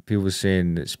of people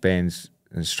saying that Spence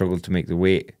struggled to make the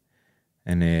weight.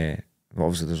 And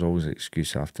obviously, there's always an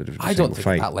excuse after every I don't think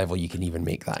fight. at that level you can even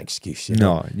make that excuse.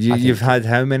 No, you've had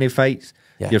how many fights?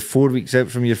 Yeah. You're 4 weeks out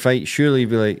from your fight. Surely you'd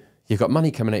be like, you've got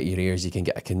money coming out of your ears. You can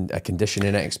get a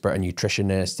conditioning expert, a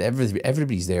nutritionist.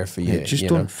 Everybody's there for you. Yeah, just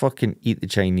don't fucking eat the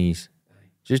Chinese.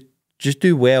 Just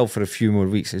do well for a few more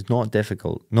weeks. It's not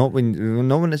difficult. Not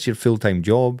when it's your full-time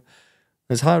job.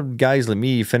 It's hard. Guys like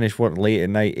me, you finish work late at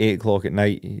night, 8 o'clock at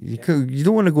night. You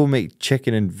don't want to go make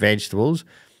chicken and vegetables.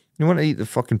 You want to eat the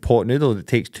fucking pot noodle that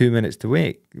takes 2 minutes to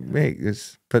make.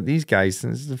 But these guys,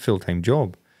 this is a full-time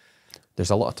job.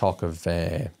 There's a lot of talk of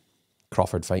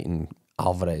Crawford fighting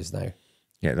Alvarez now.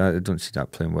 Yeah, I don't see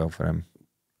that playing well for him.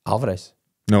 Alvarez?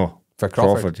 No. For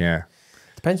Crawford? Yeah.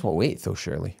 Depends what weight, though,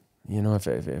 surely. You know, if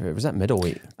it was at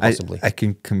middleweight, possibly. I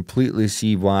can completely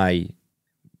see why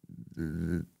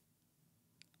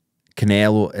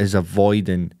Canelo is not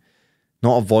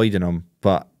avoiding him,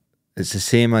 but it's the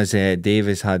same as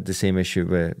Davis had the same issue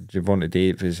with Gervonta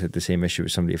Davis had the same issue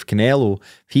with somebody. If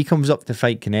he comes up to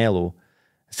fight Canelo,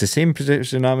 it's the same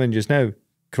position I'm in just now.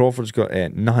 Crawford's got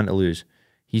nothing to lose.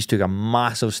 He's took a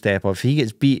massive step up. If he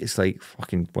gets beat, it's like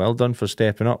fucking well done for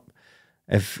stepping up.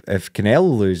 If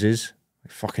Canelo loses,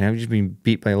 fucking hell, you've been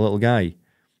beat by a little guy.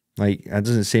 Like, that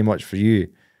doesn't say much for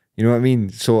you. You know what I mean?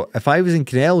 So if I was in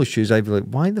Canelo's shoes, I'd be like,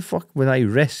 why the fuck would I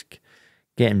risk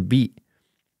getting beat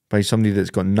by somebody that's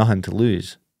got nothing to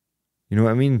lose? You know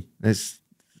what I mean?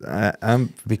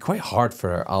 It'd be quite hard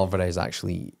for Alvarez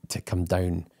actually to come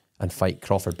down and fight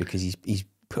Crawford because he's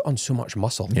put on so much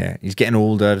muscle. Yeah, he's getting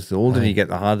older. The older you get,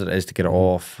 the harder it is to get it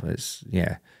off. It's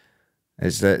a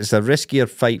riskier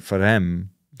fight for him,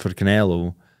 for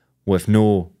Canelo,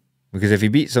 because if he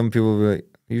beats some people, like,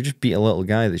 you just beat a little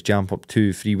guy that's jumped up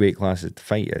 2-3 weight classes to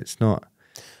fight it. It's not.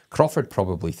 Crawford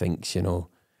probably thinks, who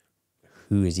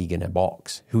is he going to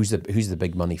box? Who's the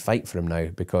big money fight for him now?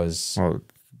 Because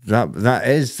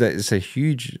it's a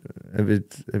huge. It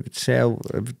would sell.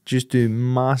 It would just do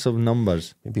massive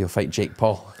numbers. Maybe he'll fight Jake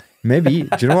Paul. Maybe.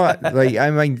 Do you know what? Like, I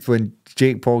mind when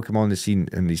Jake Paul came on the scene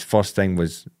and his first thing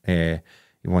was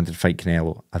he wanted to fight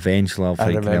Canelo. Eventually, I'll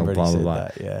fight Canelo. Blah blah blah.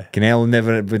 That, yeah. Canelo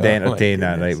never would entertain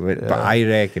that, right? But I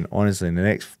reckon, honestly, in the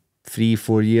next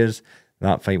 3-4 years,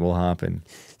 that fight will happen.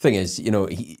 Thing is,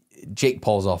 Jake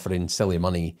Paul's offering silly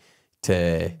money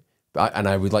to, and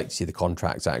I would like to see the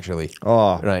contracts actually.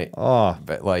 Oh, right. Oh,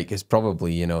 but like, it's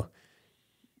probably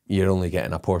you're only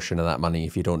getting a portion of that money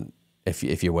if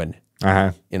you win.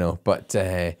 But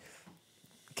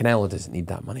Canelo doesn't need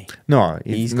that money. No,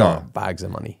 he's got bags of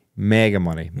money. mega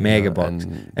money, mega bucks,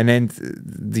 and then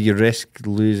you risk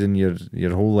losing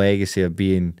your whole legacy of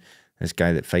being this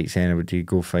guy that fights anybody.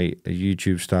 Go fight a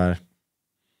YouTube star.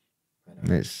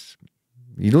 It's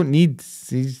you don't need.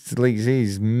 He's like you say,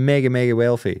 he's mega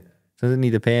wealthy. Doesn't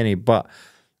need a penny. But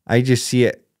I just see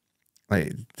it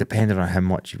like depending on how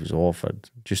much he was offered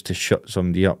just to shut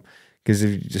somebody up. Because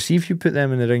if you put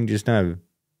them in the ring just now,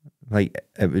 like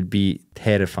it would be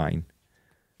terrifying.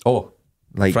 Oh,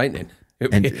 like frightening.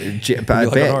 But I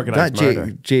bet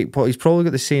that Jake Paul, he's probably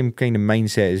got the same kind of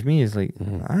mindset as me. It's like,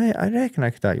 I reckon I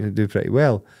could actually do pretty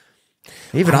well.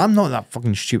 Even I'm not that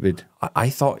fucking stupid. I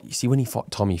thought, you see, when he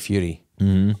fought Tommy Fury,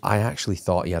 I actually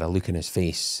thought he had a look in his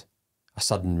face, a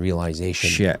sudden realization.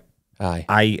 Shit.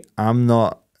 Aye. I'm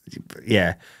not,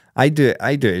 yeah, I do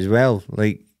it as well.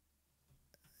 Like,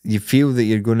 you feel that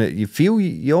you're gonna,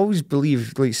 you always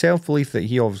believe, like self-belief that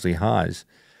he obviously has.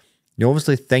 You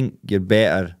obviously think you're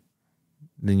better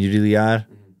than you really are.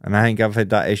 And I think I've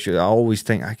had that issue. I always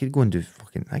think I could go and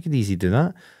I could easily do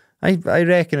that. I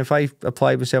reckon if I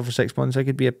applied myself for 6 months, I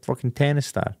could be a fucking tennis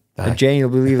star. Aye. I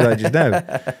genuinely believe that just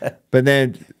now. But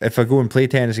then if I go and play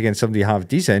tennis against somebody half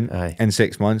decent in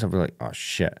 6 months, I'll be like, oh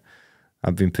shit,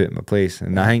 I've been put in my place.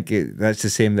 And I think that's the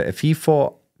same, that if he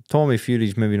fought, Tommy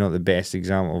Fury's maybe not the best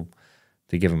example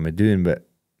to give him a doing, but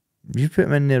you put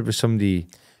him in there with somebody.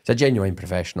 It's a genuine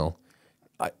professional.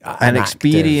 An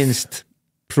experienced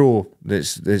pro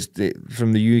that's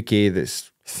from the UK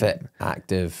that's fit,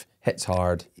 active, hits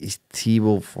hard. He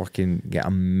will fucking get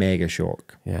a mega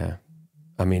shock. Yeah.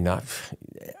 I mean,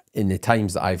 in the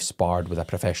times that I've sparred with a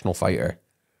professional fighter,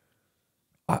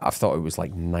 I've thought it was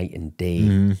like night and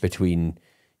day between,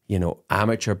 you know,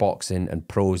 amateur boxing and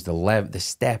pros, the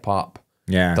step up,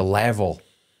 the level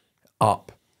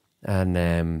up.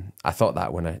 And I thought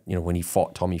that when he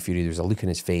fought Tommy Fury, there was a look in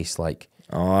his face like,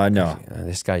 oh no,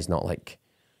 this guy's not like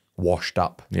washed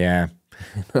up. Yeah.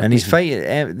 And he's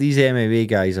fighting, these MMA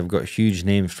guys have got huge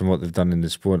names from what they've done in the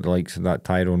sport, like that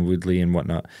Tyrone Woodley and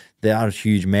whatnot. They are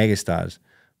huge megastars,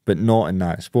 but not in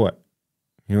that sport.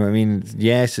 You know what I mean?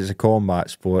 Yes, it's a combat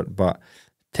sport, but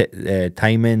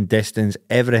timing, distance,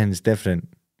 everything's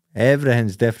different.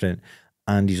 Everything's different.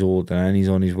 And he's older and he's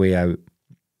on his way out.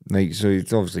 Like, so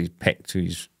he's obviously picked, so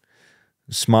he's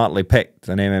smartly picked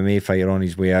an MMA fighter on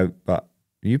his way out. But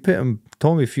you put him,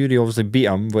 Tommy Fury obviously beat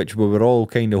him, which we were all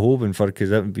kind of hoping for,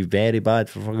 because that would be very bad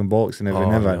for fucking boxing if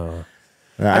never. No.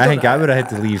 I think I would have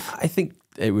had to leave. I think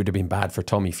it would have been bad for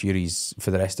Tommy Fury's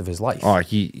for the rest of his life. Oh,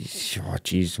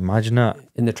 jeez, imagine that.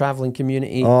 In the travelling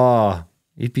community. Oh,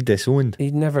 he'd be disowned.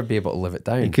 He'd never be able to live it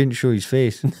down. He couldn't show his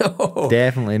face. No.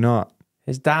 Definitely not.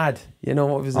 His dad, you know,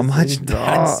 what was his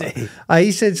dad say?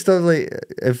 He said stuff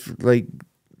like,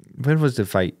 where was the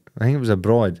fight? I think it was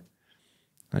abroad.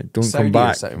 Like, don't Saudi come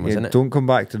back. Don't come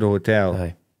back to the hotel.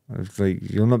 Aye. It's like,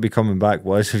 you'll not be coming back.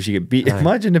 What if you get beat? Aye.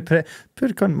 Imagine the poor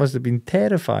cunt must have been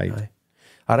terrified. Aye.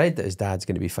 I read that his dad's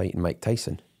going to be fighting Mike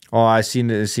Tyson. Oh, I've seen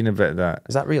a bit of that.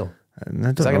 Is that real? Is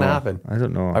that going to happen? I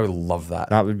don't know. I would love that.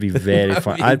 That would be very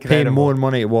fun. I'd pay more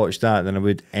money to watch that than I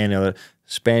would any other.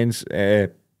 Spence,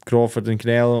 Crawford and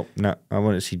Canelo. No, I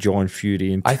want to see John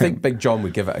Fury. And I think Big John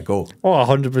would give it a go. Oh,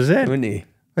 100%. Wouldn't he?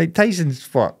 Like, Tyson's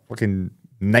what, fucking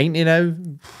 90 now?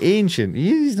 Ancient.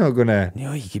 He's not going to... You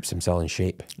know, he keeps himself in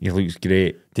shape. He looks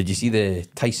great. Did you see the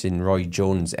Tyson Roy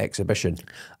Jones exhibition?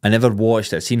 I never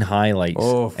watched it. I've seen highlights.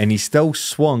 Oh. And he still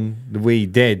swung the way he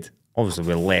did. Obviously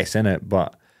with less in it,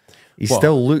 but he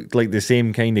still looked like the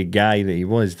same kind of guy that he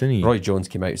was, didn't he? Roy Jones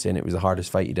came out saying it was the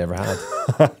hardest fight he'd ever had.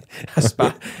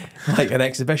 Like an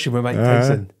exhibition with Mike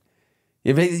Tyson.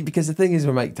 Yeah, because the thing is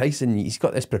with Mike Tyson, he's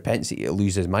got this propensity to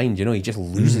lose his mind. You know, he just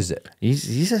loses it.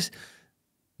 He's just...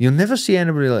 You'll never see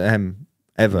anybody like him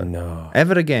ever. No.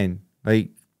 Ever again. Like,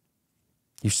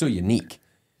 he's so unique.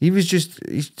 He was just...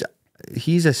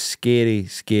 He's a scary,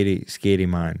 scary, scary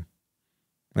man.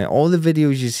 Like, all the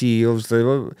videos you see,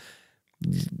 obviously,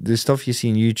 the stuff you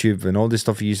see on YouTube and all the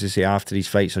stuff he used to say after his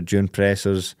fights or during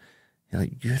pressers, you're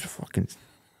like, you're fucking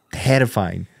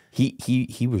terrifying.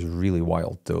 He was really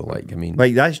wild though. Like, I mean,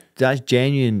 like that's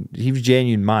genuine. He was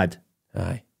genuine mad.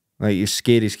 Aye, like he's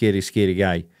scary, scary, scary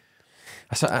guy.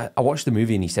 I watched the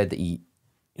movie and he said that they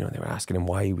were asking him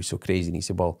why he was so crazy, and he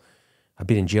said, "Well, I've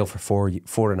been in jail for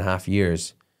 4.5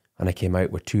 years, and I came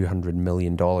out with $200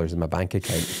 million in my bank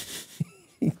account."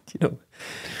 You know,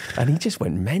 and he just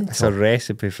went mental. It's a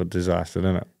recipe for disaster,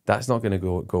 isn't it? That's not going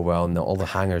to go well, and all the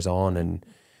hangers on. And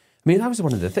I mean, that was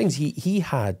one of the things. He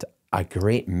had a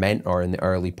great mentor in the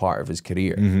early part of his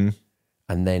career,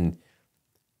 and then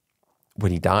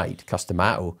when he died,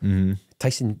 Customato,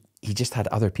 Tyson, he just had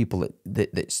other people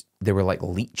that they were like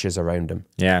leeches around him.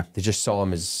 Yeah, they just saw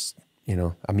him as you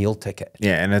know, a meal ticket.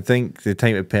 Yeah, and I think the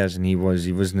type of person he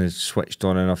wasn't as switched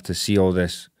on enough to see all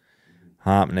this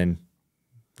happening.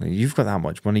 Like, you've got that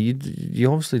much money,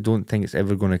 you obviously don't think it's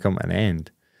ever going to come to an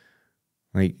end.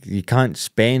 Like, you can't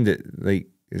spend it, like,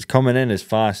 it's coming in as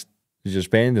fast as you're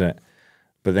spending it,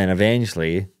 but then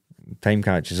eventually time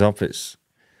catches up. It's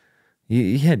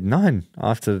he had none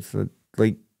after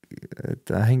like,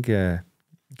 I think I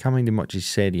can't mind how much he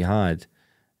said he had,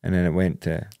 and then it went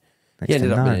to he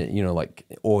ended up being, you know, like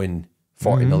owing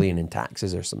 40 million in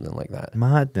taxes or something like that.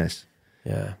 Madness.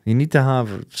 Yeah, you need to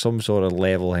have some sort of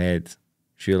level head.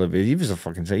 Surely, but he was a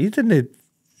fucking. He didn't.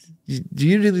 Do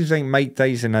you really think Mike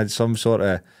Tyson had some sort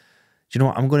of? Do you know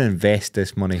what? I'm going to invest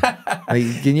this money.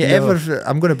 Like, can you ever?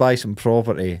 I'm going to buy some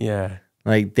property. Yeah.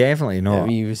 Like, definitely not. I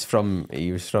mean, he was from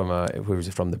where was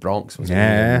he from? The Bronx, wasn't he?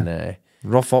 Yeah. And,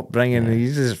 rough upbringing. Yeah.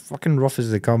 He's as fucking rough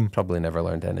as they come. Probably never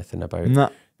learned anything about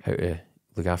how to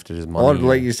look after his money. Or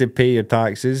like you said, pay your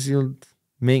taxes. You'll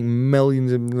make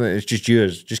millions. It's just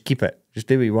yours. Just keep it. Just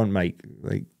do what you want, Mike.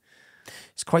 Like,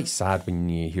 it's quite sad when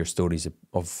you hear stories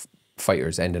of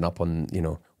fighters ending up on, you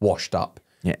know, washed up.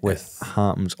 Yeah, with it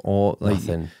happens all. Like,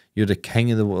 nothing. You're the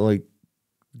king of the world. Like,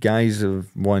 guys have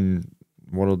won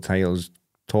world titles,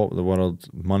 top of the world,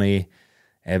 money,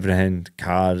 everything,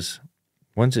 cars.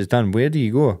 Once it's done, where do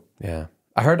you go? Yeah.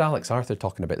 I heard Alex Arthur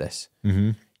talking about this.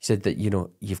 He said that, you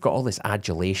know, you've got all this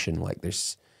adulation, like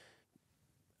there's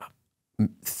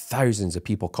thousands of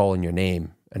people calling your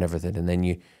name and everything, and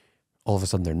then all of a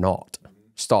sudden they're not.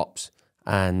 Stops.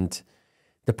 And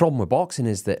the problem with boxing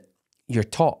is that you're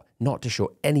taught not to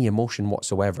show any emotion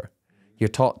whatsoever. You're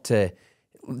taught to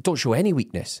don't show any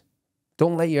weakness.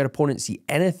 Don't let your opponent see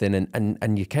anything,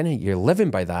 and you're living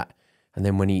by that. And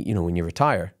then when you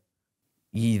retire,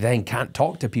 you then can't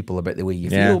talk to people about the way you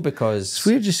feel, because it's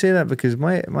weird you say that, because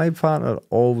my partner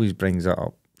always brings that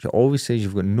up. She always says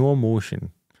you've got no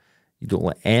emotion. You don't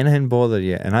let anything bother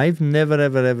you. And I've never,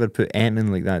 ever, ever put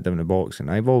anything like that down to boxing.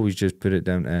 I've always just put it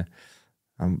down to,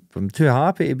 I'm too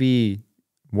happy to be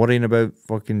worrying about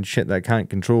fucking shit that I can't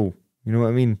control. You know what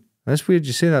I mean? That's weird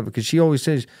you say that, because she always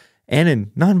says,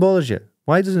 nothing bothers you.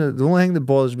 Why doesn't it? The only thing that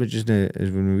bothers me just now is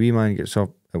when a wee man gets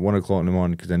up at 1 o'clock in the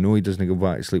morning, because I know he doesn't go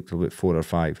back to sleep till about 4 or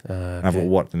 5. And I've got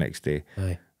work the next day.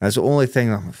 Aye. That's the only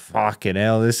thing. I'm like, fucking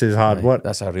hell, this is hard work.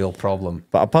 That's a real problem.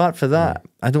 But apart from that,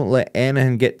 I don't let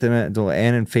anything get to me. I don't let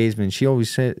anything faze me. And she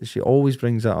always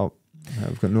brings that up.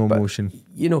 I've got no emotion.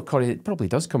 You know, Corey, it probably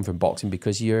does come from boxing,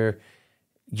 because you're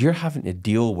having to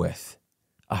deal with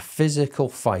a physical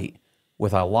fight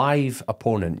with a live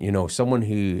opponent. You know, someone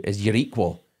who is your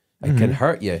equal and can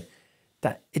hurt you.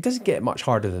 That it doesn't get much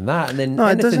harder than that. And then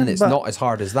anything that's not as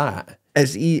hard as that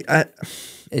is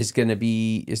going to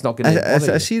be. It's not going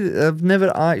to. I see. I've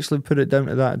never actually put it down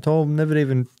to that at all. Never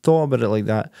even thought about it like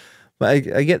that. But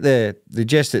I get the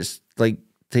gist. It's like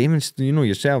to even, you know,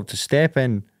 yourself, to step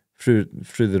in through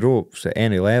the ropes at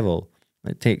any level.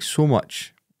 It takes so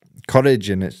much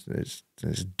courage, and it's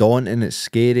daunting. It's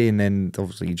scary, and then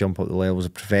obviously you jump up the levels,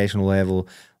 a professional level,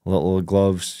 little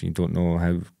gloves. You don't know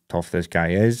how tough this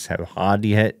guy is, how hard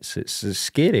he hits. It's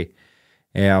scary,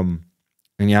 and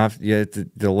you have to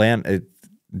learn to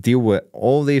deal with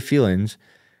all the feelings.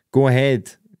 Go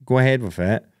ahead with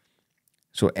it.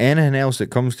 So anything else that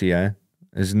comes to you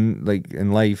is like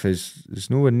in life is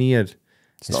nowhere near.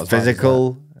 It's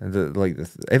physical.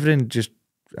 Everything just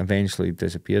eventually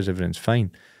disappears. Everything's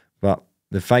fine, but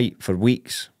the fight for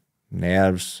weeks,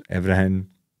 nerves, everything,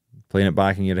 playing it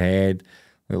back in your head,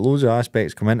 like loads of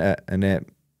aspects come into it, and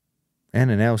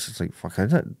anything else, it's like, fuck,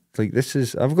 this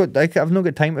is, I've not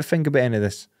got time to think about any of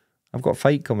this. I've got a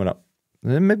fight coming up.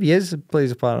 And maybe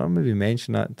plays a part. I'll maybe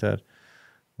mention that to her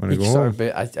when I go home.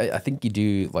 But I think you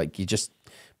do, like, you just,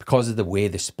 because of the way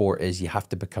the sport is, you have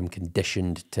to become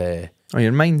conditioned to. Oh,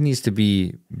 your mind needs to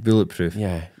be bulletproof.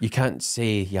 Yeah, you can't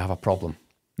say you have a problem.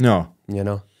 No. You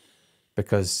know?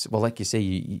 Because, well, like you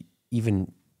say,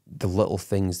 even the little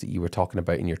things that you were talking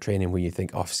about in your training where you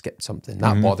think, oh, I've skipped something,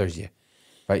 that bothers you.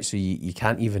 Right? So you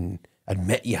can't even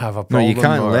admit you have a problem. No, you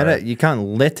can't let it. You can't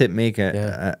let it make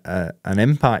an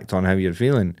impact on how you're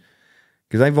feeling.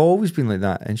 Because I've always been like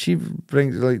that, and she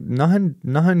brings like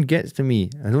nothing gets to me.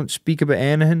 I don't speak about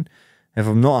anything. If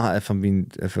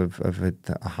I've had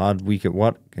a hard week at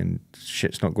work and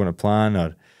shit's not going to plan,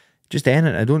 or just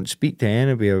anything, I don't speak to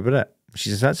anybody about it. She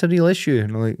says that's a real issue,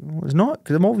 and I'm like, well, it's not,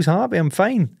 because I'm always happy. I'm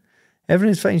fine.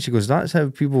 Everything's fine. She goes, that's how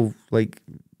people like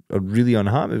are really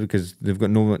unhappy, because they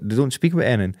don't speak about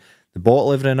anything. They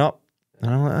bottle everything up.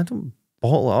 And I'm like, I don't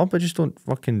bottle it up. I just don't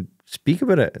fucking speak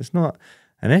about it. It's not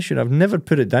an issue. I've never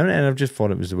put it down, and I've just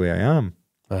thought it was the way I am.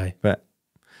 Aye. But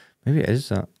maybe it is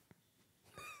that.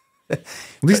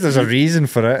 At least there's a reason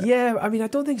for it. Yeah, I mean, I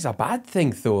don't think it's a bad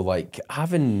thing though. Like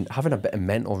having a bit of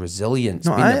mental resilience.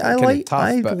 No, being I like. tough,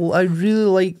 I really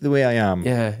like the way I am.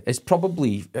 yeah, it's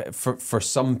probably for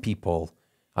some people,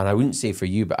 and I wouldn't say for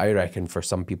you, but I reckon for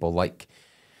some people, like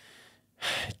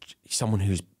someone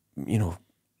who's, you know,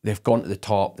 they've gone to the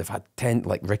top, they've had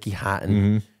like Ricky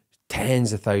Hatton,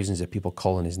 tens of thousands of people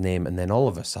calling his name, and then all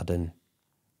of a sudden,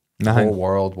 the whole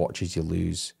world watches you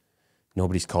lose.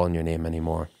 Nobody's calling your name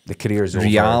anymore. The career's over.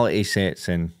 Reality sets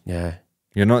in. Yeah,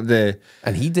 you're not the.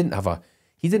 And he didn't have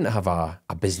a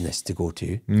business to go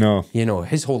to. No, you know,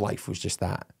 his whole life was just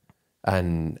that,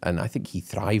 and I think he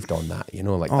thrived on that. You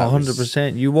know, like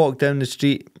 100%. You walk down the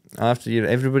street after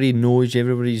everybody knows you,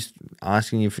 everybody's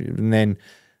asking you, and then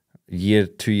a year,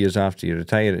 2 years after you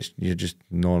retire, you're just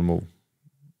normal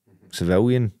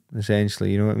civilian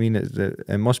essentially. You know what I mean?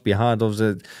 It must be hard.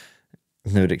 Obviously,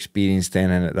 never experienced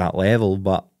anything at that level,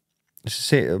 but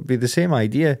it'll be the same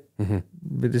idea.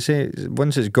 Be the same.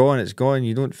 Once it's gone, it's gone.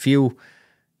 You don't feel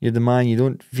you're the man. You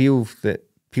don't feel that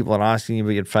people are asking you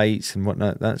about your fights and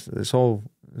whatnot. It's all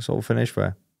finished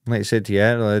with. Like I said to you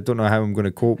earlier, I don't know how I'm going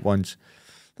to cope once.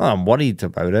 Not I'm worried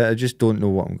about it. I just don't know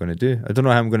what I'm going to do. I don't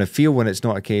know how I'm going to feel when it's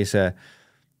not a case of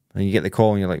when you get the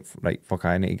call and you're like, right, fuck,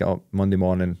 I need to get up Monday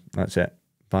morning. That's it.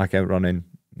 Back out running.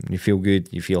 You feel good.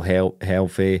 You feel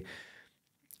healthy.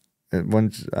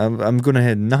 Once I'm going to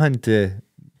have nothing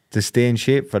to stay in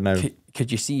shape for now.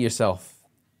 Could you see yourself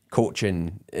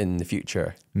coaching in the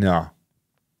future? No,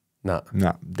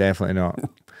 definitely not.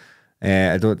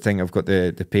 I don't think I've got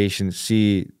the patience.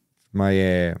 See,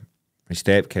 my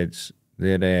stepkids,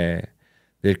 they're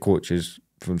coaches,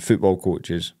 from football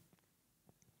coaches.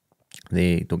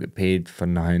 They don't get paid for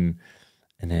nothing,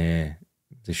 and they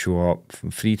show up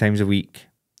from 3 times a week.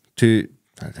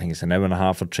 I think it's an hour and a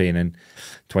half for training,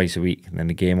 twice a week, and then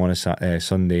the game on a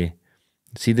Sunday.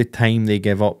 See the time they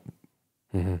give up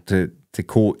to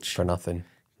coach for nothing,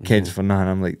 kids for nothing.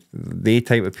 I'm like, they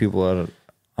type of people are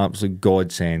absolute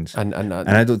godsends, and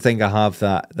I don't think I have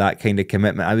that kind of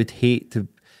commitment. I would hate to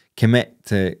commit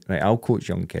to, right, I'll coach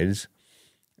young kids,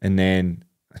 and then,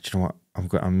 do you know what,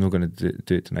 I'm not going to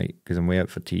do it tonight because I'm way out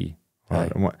for tea,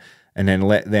 and then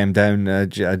let them down. I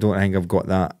don't think I've got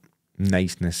that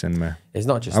niceness in me. It's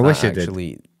not just I that, wish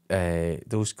actually.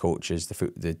 Those coaches,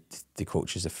 the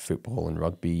coaches of football and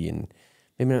rugby, and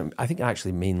I think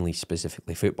actually mainly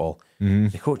specifically football,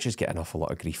 the coaches get an awful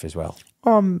lot of grief as well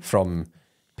from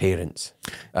parents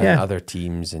and other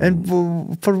teams. And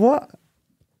for what?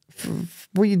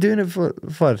 What are you doing it for?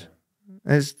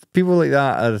 It's people like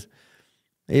that are,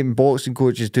 even boxing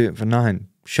coaches do it for nothing.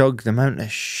 Shug, the amount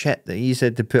of shit that he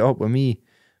said to put up with me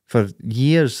for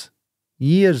years.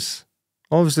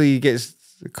 Obviously, he gets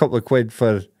a couple of quid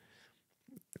for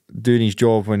doing his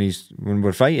job when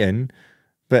we're fighting,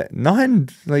 but nothing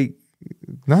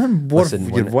worth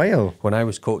your while. When I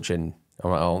was coaching,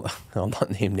 I'll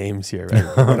not name names here.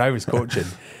 Right? When I was coaching,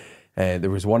 there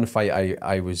was one fight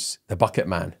I was the bucket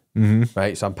man,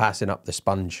 right? So I'm passing up the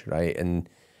sponge, right, and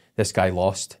this guy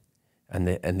lost, and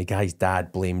the guy's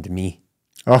dad blamed me.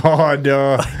 Oh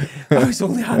no! I was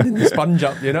only handing the sponge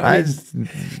up, you know.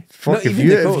 Fuck, if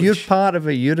you're part of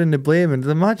it, you're in the blame. And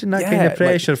imagine that kind of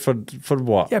pressure for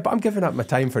what? Yeah, but I'm giving up my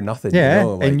time for nothing. Yeah, you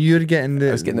know? and you're getting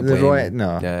the blame. right.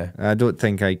 No, I don't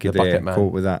think I could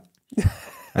cope with that.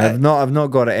 I've not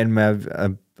got it in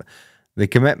me. The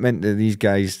commitment to these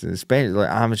guys, especially like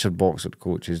amateur boxer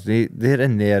coaches, they're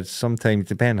in there sometimes,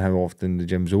 depending how often the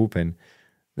gym's open.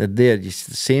 They're there, the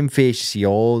same face you see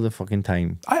all the fucking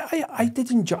time. I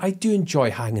do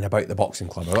enjoy hanging about the boxing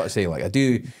club. I got to say, like, I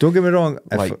do. Don't get me wrong.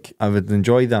 Like, I would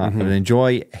enjoy that. I would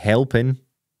enjoy helping,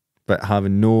 but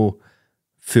having no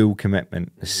full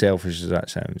commitment. As selfish as that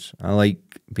sounds, I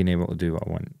like being able to do what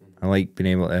I want. I like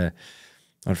being able to.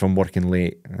 Or if I'm working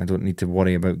late, I don't need to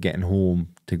worry about getting home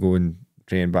to go and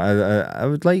train. But I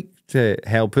would like to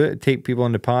help out, take people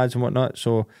on the pads and whatnot.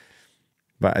 So,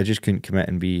 but I just couldn't commit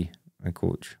and be a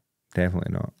coach.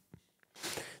 Definitely not.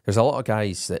 There's a lot of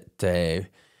guys that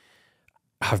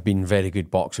have been very good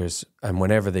boxers, and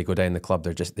whenever they go down the club,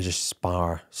 they just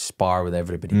spar with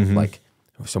everybody. Like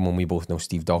someone we both know,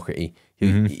 Steve Doherty,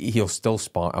 he'll still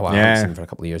spar. Oh, I haven't seen him for a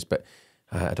couple of years, but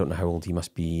I don't know how old he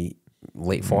must be.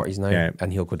 Late 40s now,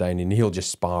 and he'll go down and he'll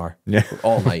just spar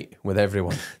all night with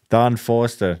everyone. Darren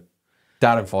Foster's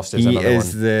another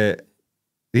one.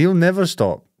 He'll never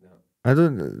stop.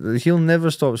 He'll never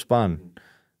stop sparring.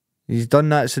 He's done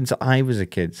that since I was a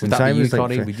kid. Since I was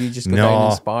like, would you just go down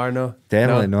and spar? No,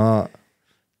 definitely not.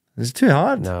 It's too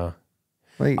hard. No,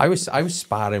 like I was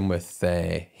sparring with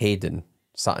Hayden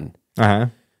Sutton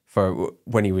for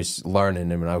when he was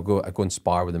learning, and I go and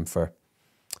spar with him for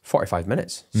 45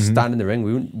 minutes. Stand in the ring.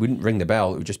 We wouldn't ring the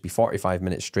bell. It would just be 45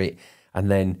 minutes straight. And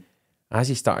then as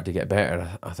he started to get better,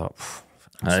 I thought,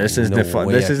 this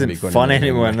isn't fun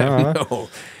anymore.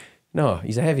 No,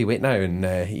 he's a heavyweight now, and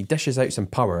he dishes out some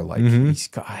power. Like he's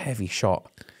got a heavy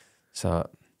shot. So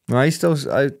I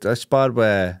sparred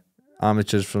with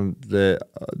amateurs from the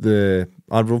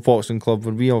Ardborough Boxing Club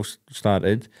when we all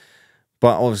started,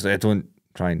 but obviously I don't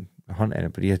try and hunt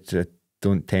anybody. I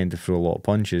don't tend to throw a lot of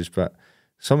punches, but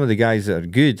some of the guys that are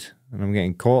good, and I'm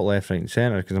getting caught left, right, and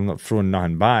centre because I'm not throwing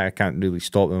nothing back. I can't really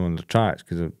stop them on their tracks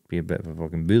because I'd be a bit of a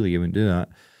fucking bully. I wouldn't do that.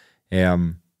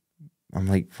 I'm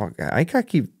like, fuck, I can't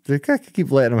keep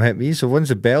letting them hit me. So once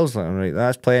the bell's like, right,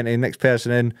 that's plenty. Next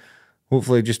person in,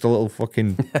 hopefully just a little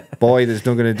fucking boy that's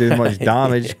not going to do much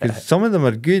damage. Because some of them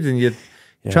are good, and you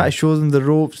try to show them the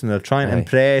ropes, and they're trying to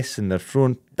impress, and they're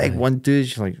throwing big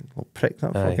 1-2s. You're like, well, prick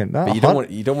that fucking. That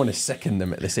but you don't want to sicken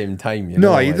them at the same time. You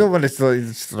don't want to.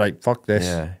 It's like, fuck this.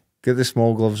 Yeah. Get the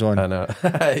small gloves on. I know.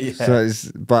 So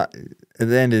but at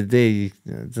the end of the day,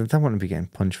 I don't want to be getting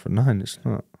punched for nothing. It's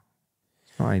not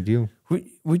ideal.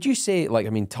 Would you say, like, I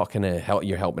mean,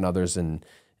 you're helping others and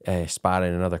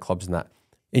sparring in other clubs and that.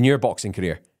 In your boxing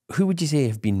career, who would you say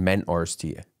have been mentors to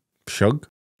you? Shug,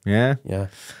 yeah.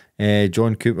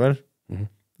 John Cooper.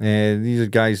 These are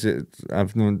guys that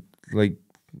I've known, like,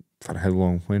 for how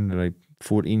long? When were I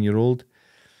 14-year-old?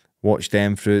 Watched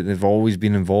them through it. They've always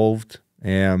been involved.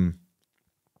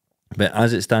 But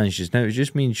as it stands just now, it's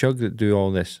just me and Shug that do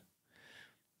all this.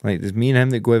 Like, there's me and him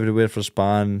that go everywhere for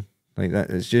sparring. Like that,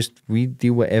 it's just we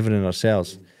deal with everything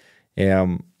ourselves.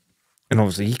 And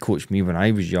obviously he coached me when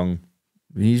I was young.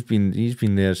 He's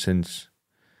been there since,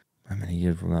 how many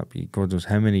years will that be? God knows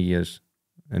how many years.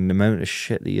 And the amount of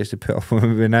shit that he has to put up with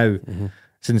me now,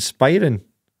 it's inspiring.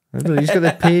 He's got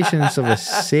the patience of a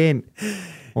saint.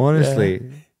 Honestly,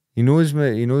 he knows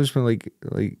me like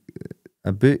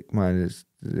a book, man.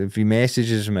 If he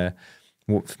messages me,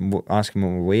 ask him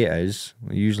what my weight is.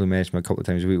 I usually message him a couple of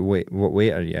times a week. What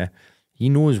weight are you? He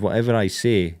knows whatever I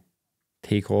say,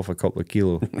 take off a couple of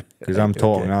kilo because I'm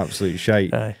talking absolute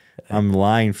shite. I'm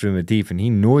lying through my teeth, and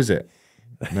he knows it.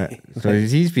 So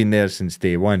he's been there since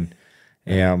day one.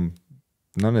 None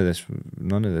of this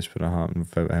would have happened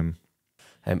without him.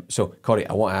 So Corey,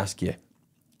 I want to ask you,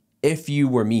 if you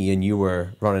were me and you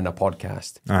were running a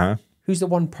podcast, who's the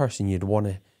one person you'd want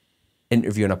to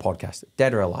interview on a podcast,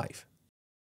 dead or alive?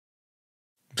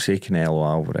 Say Canelo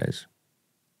Alvarez.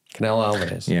 Canelo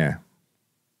Alvarez? Yeah.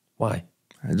 Why?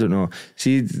 I don't know.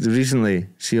 See, recently,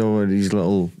 all these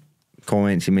little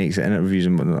comments he makes at interviews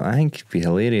and whatnot, I think he'd be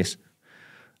hilarious.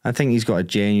 I think he's got a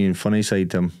genuine funny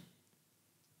side to him.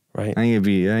 Right. I think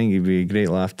he'd be a great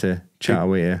laugh to chat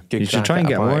away to. You should try and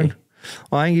get him on.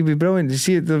 Oh, I think he'd be brilliant. You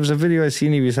see, there was a video I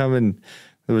seen he was having,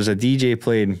 there was a DJ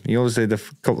playing. He always had a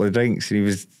couple of drinks, and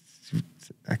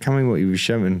I can't remember what he was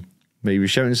shouting. But he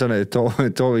was shouting something at the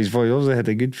top of his voice. He also had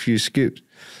a good few scoops.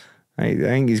 I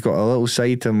think he's got a little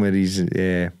side to him where he's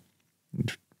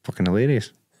fucking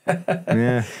hilarious.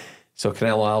 Yeah. So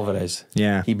Canelo Alvarez.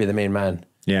 Yeah. He'd be the main man.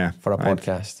 Yeah. For a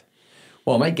podcast.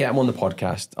 Well, I might get him on the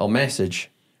podcast. I'll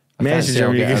message him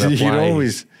because you can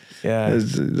always. Yeah.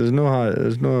 There's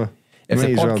no. If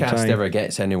the podcast ever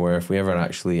gets anywhere, if I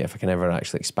can ever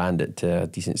actually expand it to a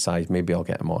decent size, maybe I'll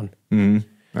get him on. And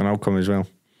I'll come as well.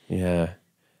 Yeah.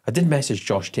 I did message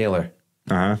Josh Taylor.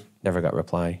 Never got a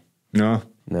reply. No.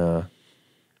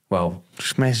 Well,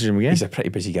 just message him again. He's a pretty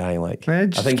busy guy. Like, I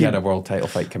think he had a world title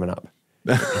fight coming up.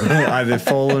 The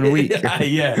following week.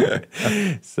 Yeah.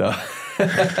 So.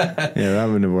 Yeah, that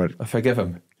wouldn't have worked. I forgive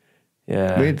him.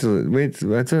 Yeah. Wait.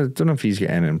 I don't know if he's got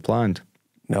anything planned.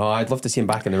 No, I'd love to see him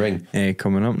back in the ring.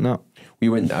 Coming up, no.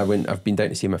 I've been down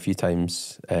to see him a few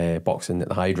times boxing at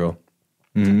the Hydro.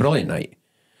 Brilliant night.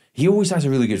 He always has a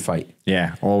really good fight.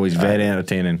 Yeah, always very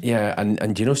entertaining. Yeah,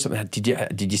 and do you know something?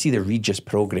 Did you see the Regis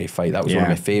Prograis fight? That was one of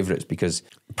my favourites because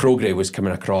Prograis was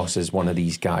coming across as one of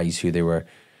these guys who they were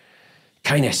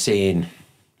kind of saying,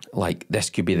 like, this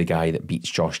could be the guy that beats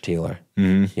Josh Taylor.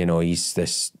 You know, he's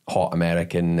this hot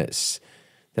American that's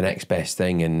the next best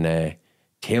thing, and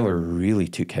Taylor really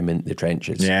took him into the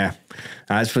trenches. Yeah,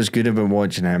 that's what's good about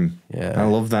watching him. Yeah, I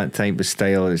love that type of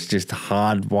style. It's just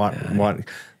hard work,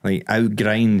 like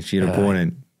outgrinds your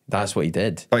opponent. That's what he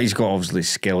did. But he's got obviously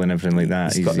skill and everything like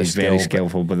that. He's very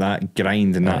skillful, but that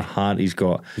grind and that heart he's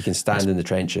got. He can stand in the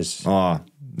trenches. Oh, I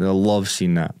love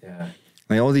seeing that. Yeah.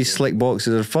 Like all these slick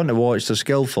boxers are fun to watch, they're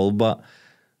skillful, but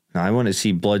I want to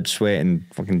see blood, sweat and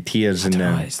fucking tears in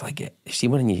there. It's like, you see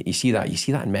when you see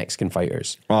that in Mexican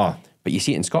fighters. Oh. But you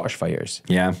see it in Scottish fighters.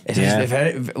 Yeah. It's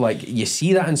very, like, you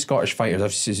see that in Scottish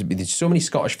fighters. There's so many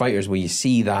Scottish fighters where you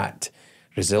see that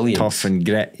resilience, tough and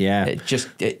grit. Yeah,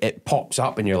 it pops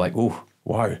up, and you're like, oh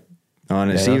wow.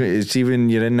 And it's even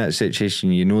you're in that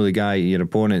situation, you know the guy, your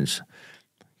opponent's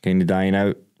kind of dying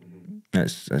out.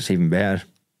 That's even better.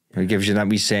 It gives you that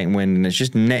wee second win, and it's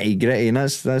just nitty gritty, and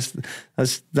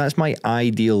that's my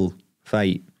ideal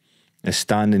fight. Is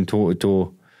standing toe to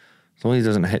toe, as long as he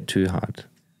doesn't hit too hard.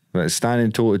 But it's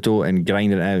standing toe to toe and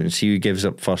grinding it out and see who gives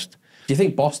up first. Do you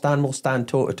think Bostan will stand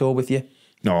toe to toe with you?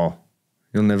 No,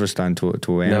 he'll never stand toe to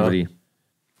toe with anybody,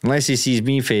 unless he sees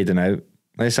me fading out.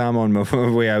 Unless I'm on my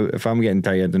way out, if I'm getting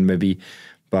tired, then maybe.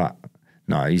 But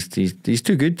no, he's too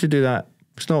good to do that.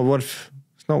 It's not worth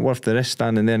the risk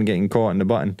standing there and getting caught in the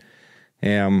button.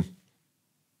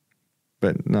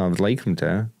 But no, I would like him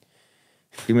to.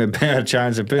 Give me a better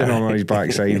chance of putting him on his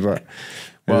backside. But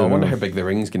well, I wonder how big the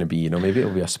ring's going to be. You know, maybe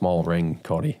it'll be a small ring,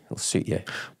 Corey. It'll suit you.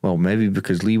 Well, maybe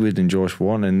because Leewood and Josh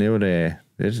Warren, they'll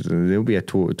be a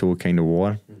toe to toe kind of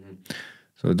war.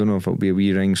 So I don't know if it'll be a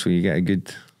wee ring, so you get a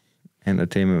good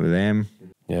entertainment with them.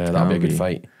 Yeah, that'll be a good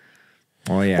fight.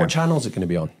 Oh yeah. What channel is it going to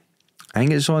be on? I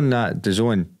think it's on that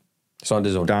DAZN. It's on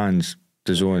DAZN. Dan's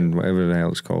DAZN, whatever the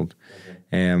hell it's called.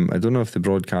 I don't know if they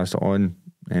broadcast it on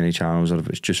any channels or if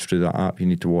it's just through that app. You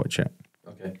need to watch it.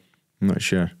 Okay. I'm not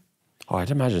sure. Oh, I'd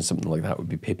imagine something like that would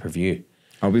be pay-per-view.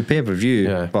 It'll be pay-per-view,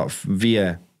 Yeah. but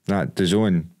via that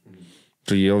DAZN.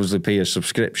 So you obviously pay a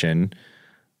subscription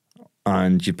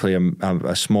and you pay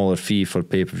a smaller fee for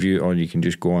pay-per-view, or you can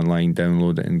just go online,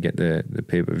 download it and get the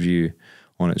pay-per-view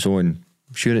on its own.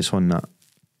 I'm sure it's on that.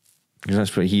 Because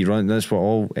that's what he runs, that's what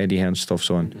all Eddie Hearn's stuff's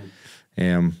on.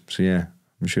 So yeah,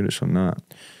 I'm sure it's on that.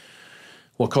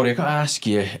 Well, Corey, I've got to ask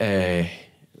you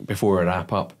before we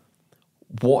wrap up,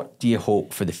 what do you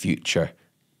hope for the future,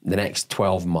 the next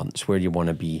 12 months? Where do you want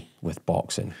to be with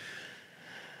boxing?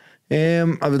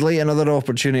 I would like another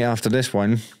opportunity after this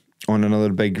one on another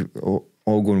big,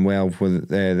 all going well with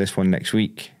this one next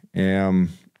week. I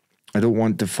don't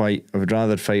want to fight. I would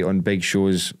rather fight on big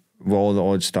shows with all the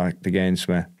odds stacked against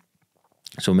me.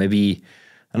 So maybe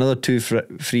another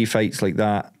 2-3 fights like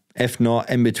that. If not,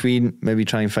 in between, maybe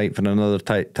try and fight for another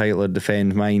title or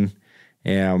defend mine.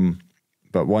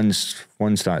 But once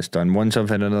that's done, once I've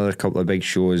had another couple of big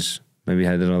shows, maybe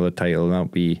had another title, that'll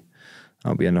be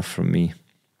enough from me.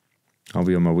 I'll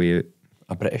be on my way out.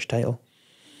 A British title?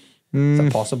 Is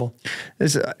that possible?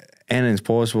 Anything's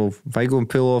possible. If I go and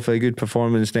pull off a good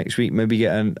performance next week, maybe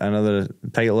get another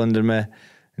title under me,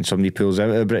 and somebody pulls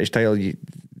out a British title,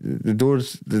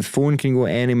 the phone can go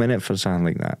any minute for something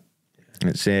like that.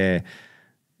 It's I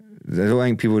don't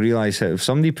think people realise that if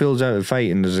somebody pulls out a fight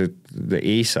and there's the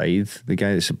A side, the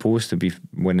guy that's supposed to be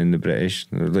winning the British,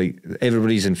 like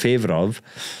everybody's in favour of,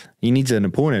 he needs an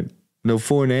opponent. They'll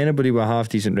phone anybody with a half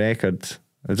decent record.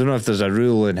 I don't know if there's a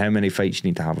rule in how many fights you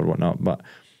need to have or whatnot, but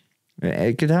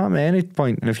it could happen at any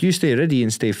point. And if you stay ready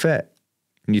and stay fit,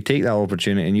 and you take that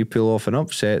opportunity and you pull off an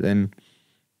upset, then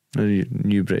you're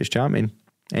new British champion.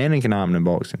 Anything can happen in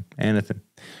boxing. Anything.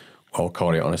 Well,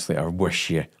 Corey, honestly, I wish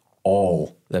you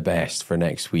all the best for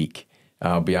next week.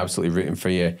 I'll be absolutely rooting for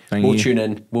you. We'll tune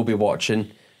in. We'll be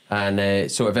watching.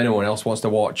 And so if anyone else wants to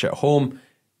watch at home,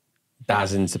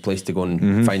 DAZN's the place to go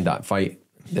and find that fight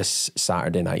this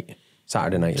Saturday night.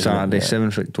 Saturday,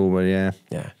 7th October, yeah.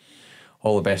 Yeah.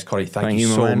 All the best, Corey. Thank you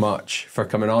so much for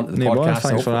coming on to the podcast.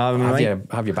 Thanks for having me.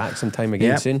 Have you back sometime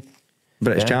again soon.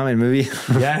 British champion movie.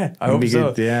 Yeah, I hope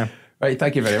so. Good, yeah. Right,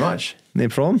 thank you very much. No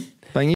problem. Thank you.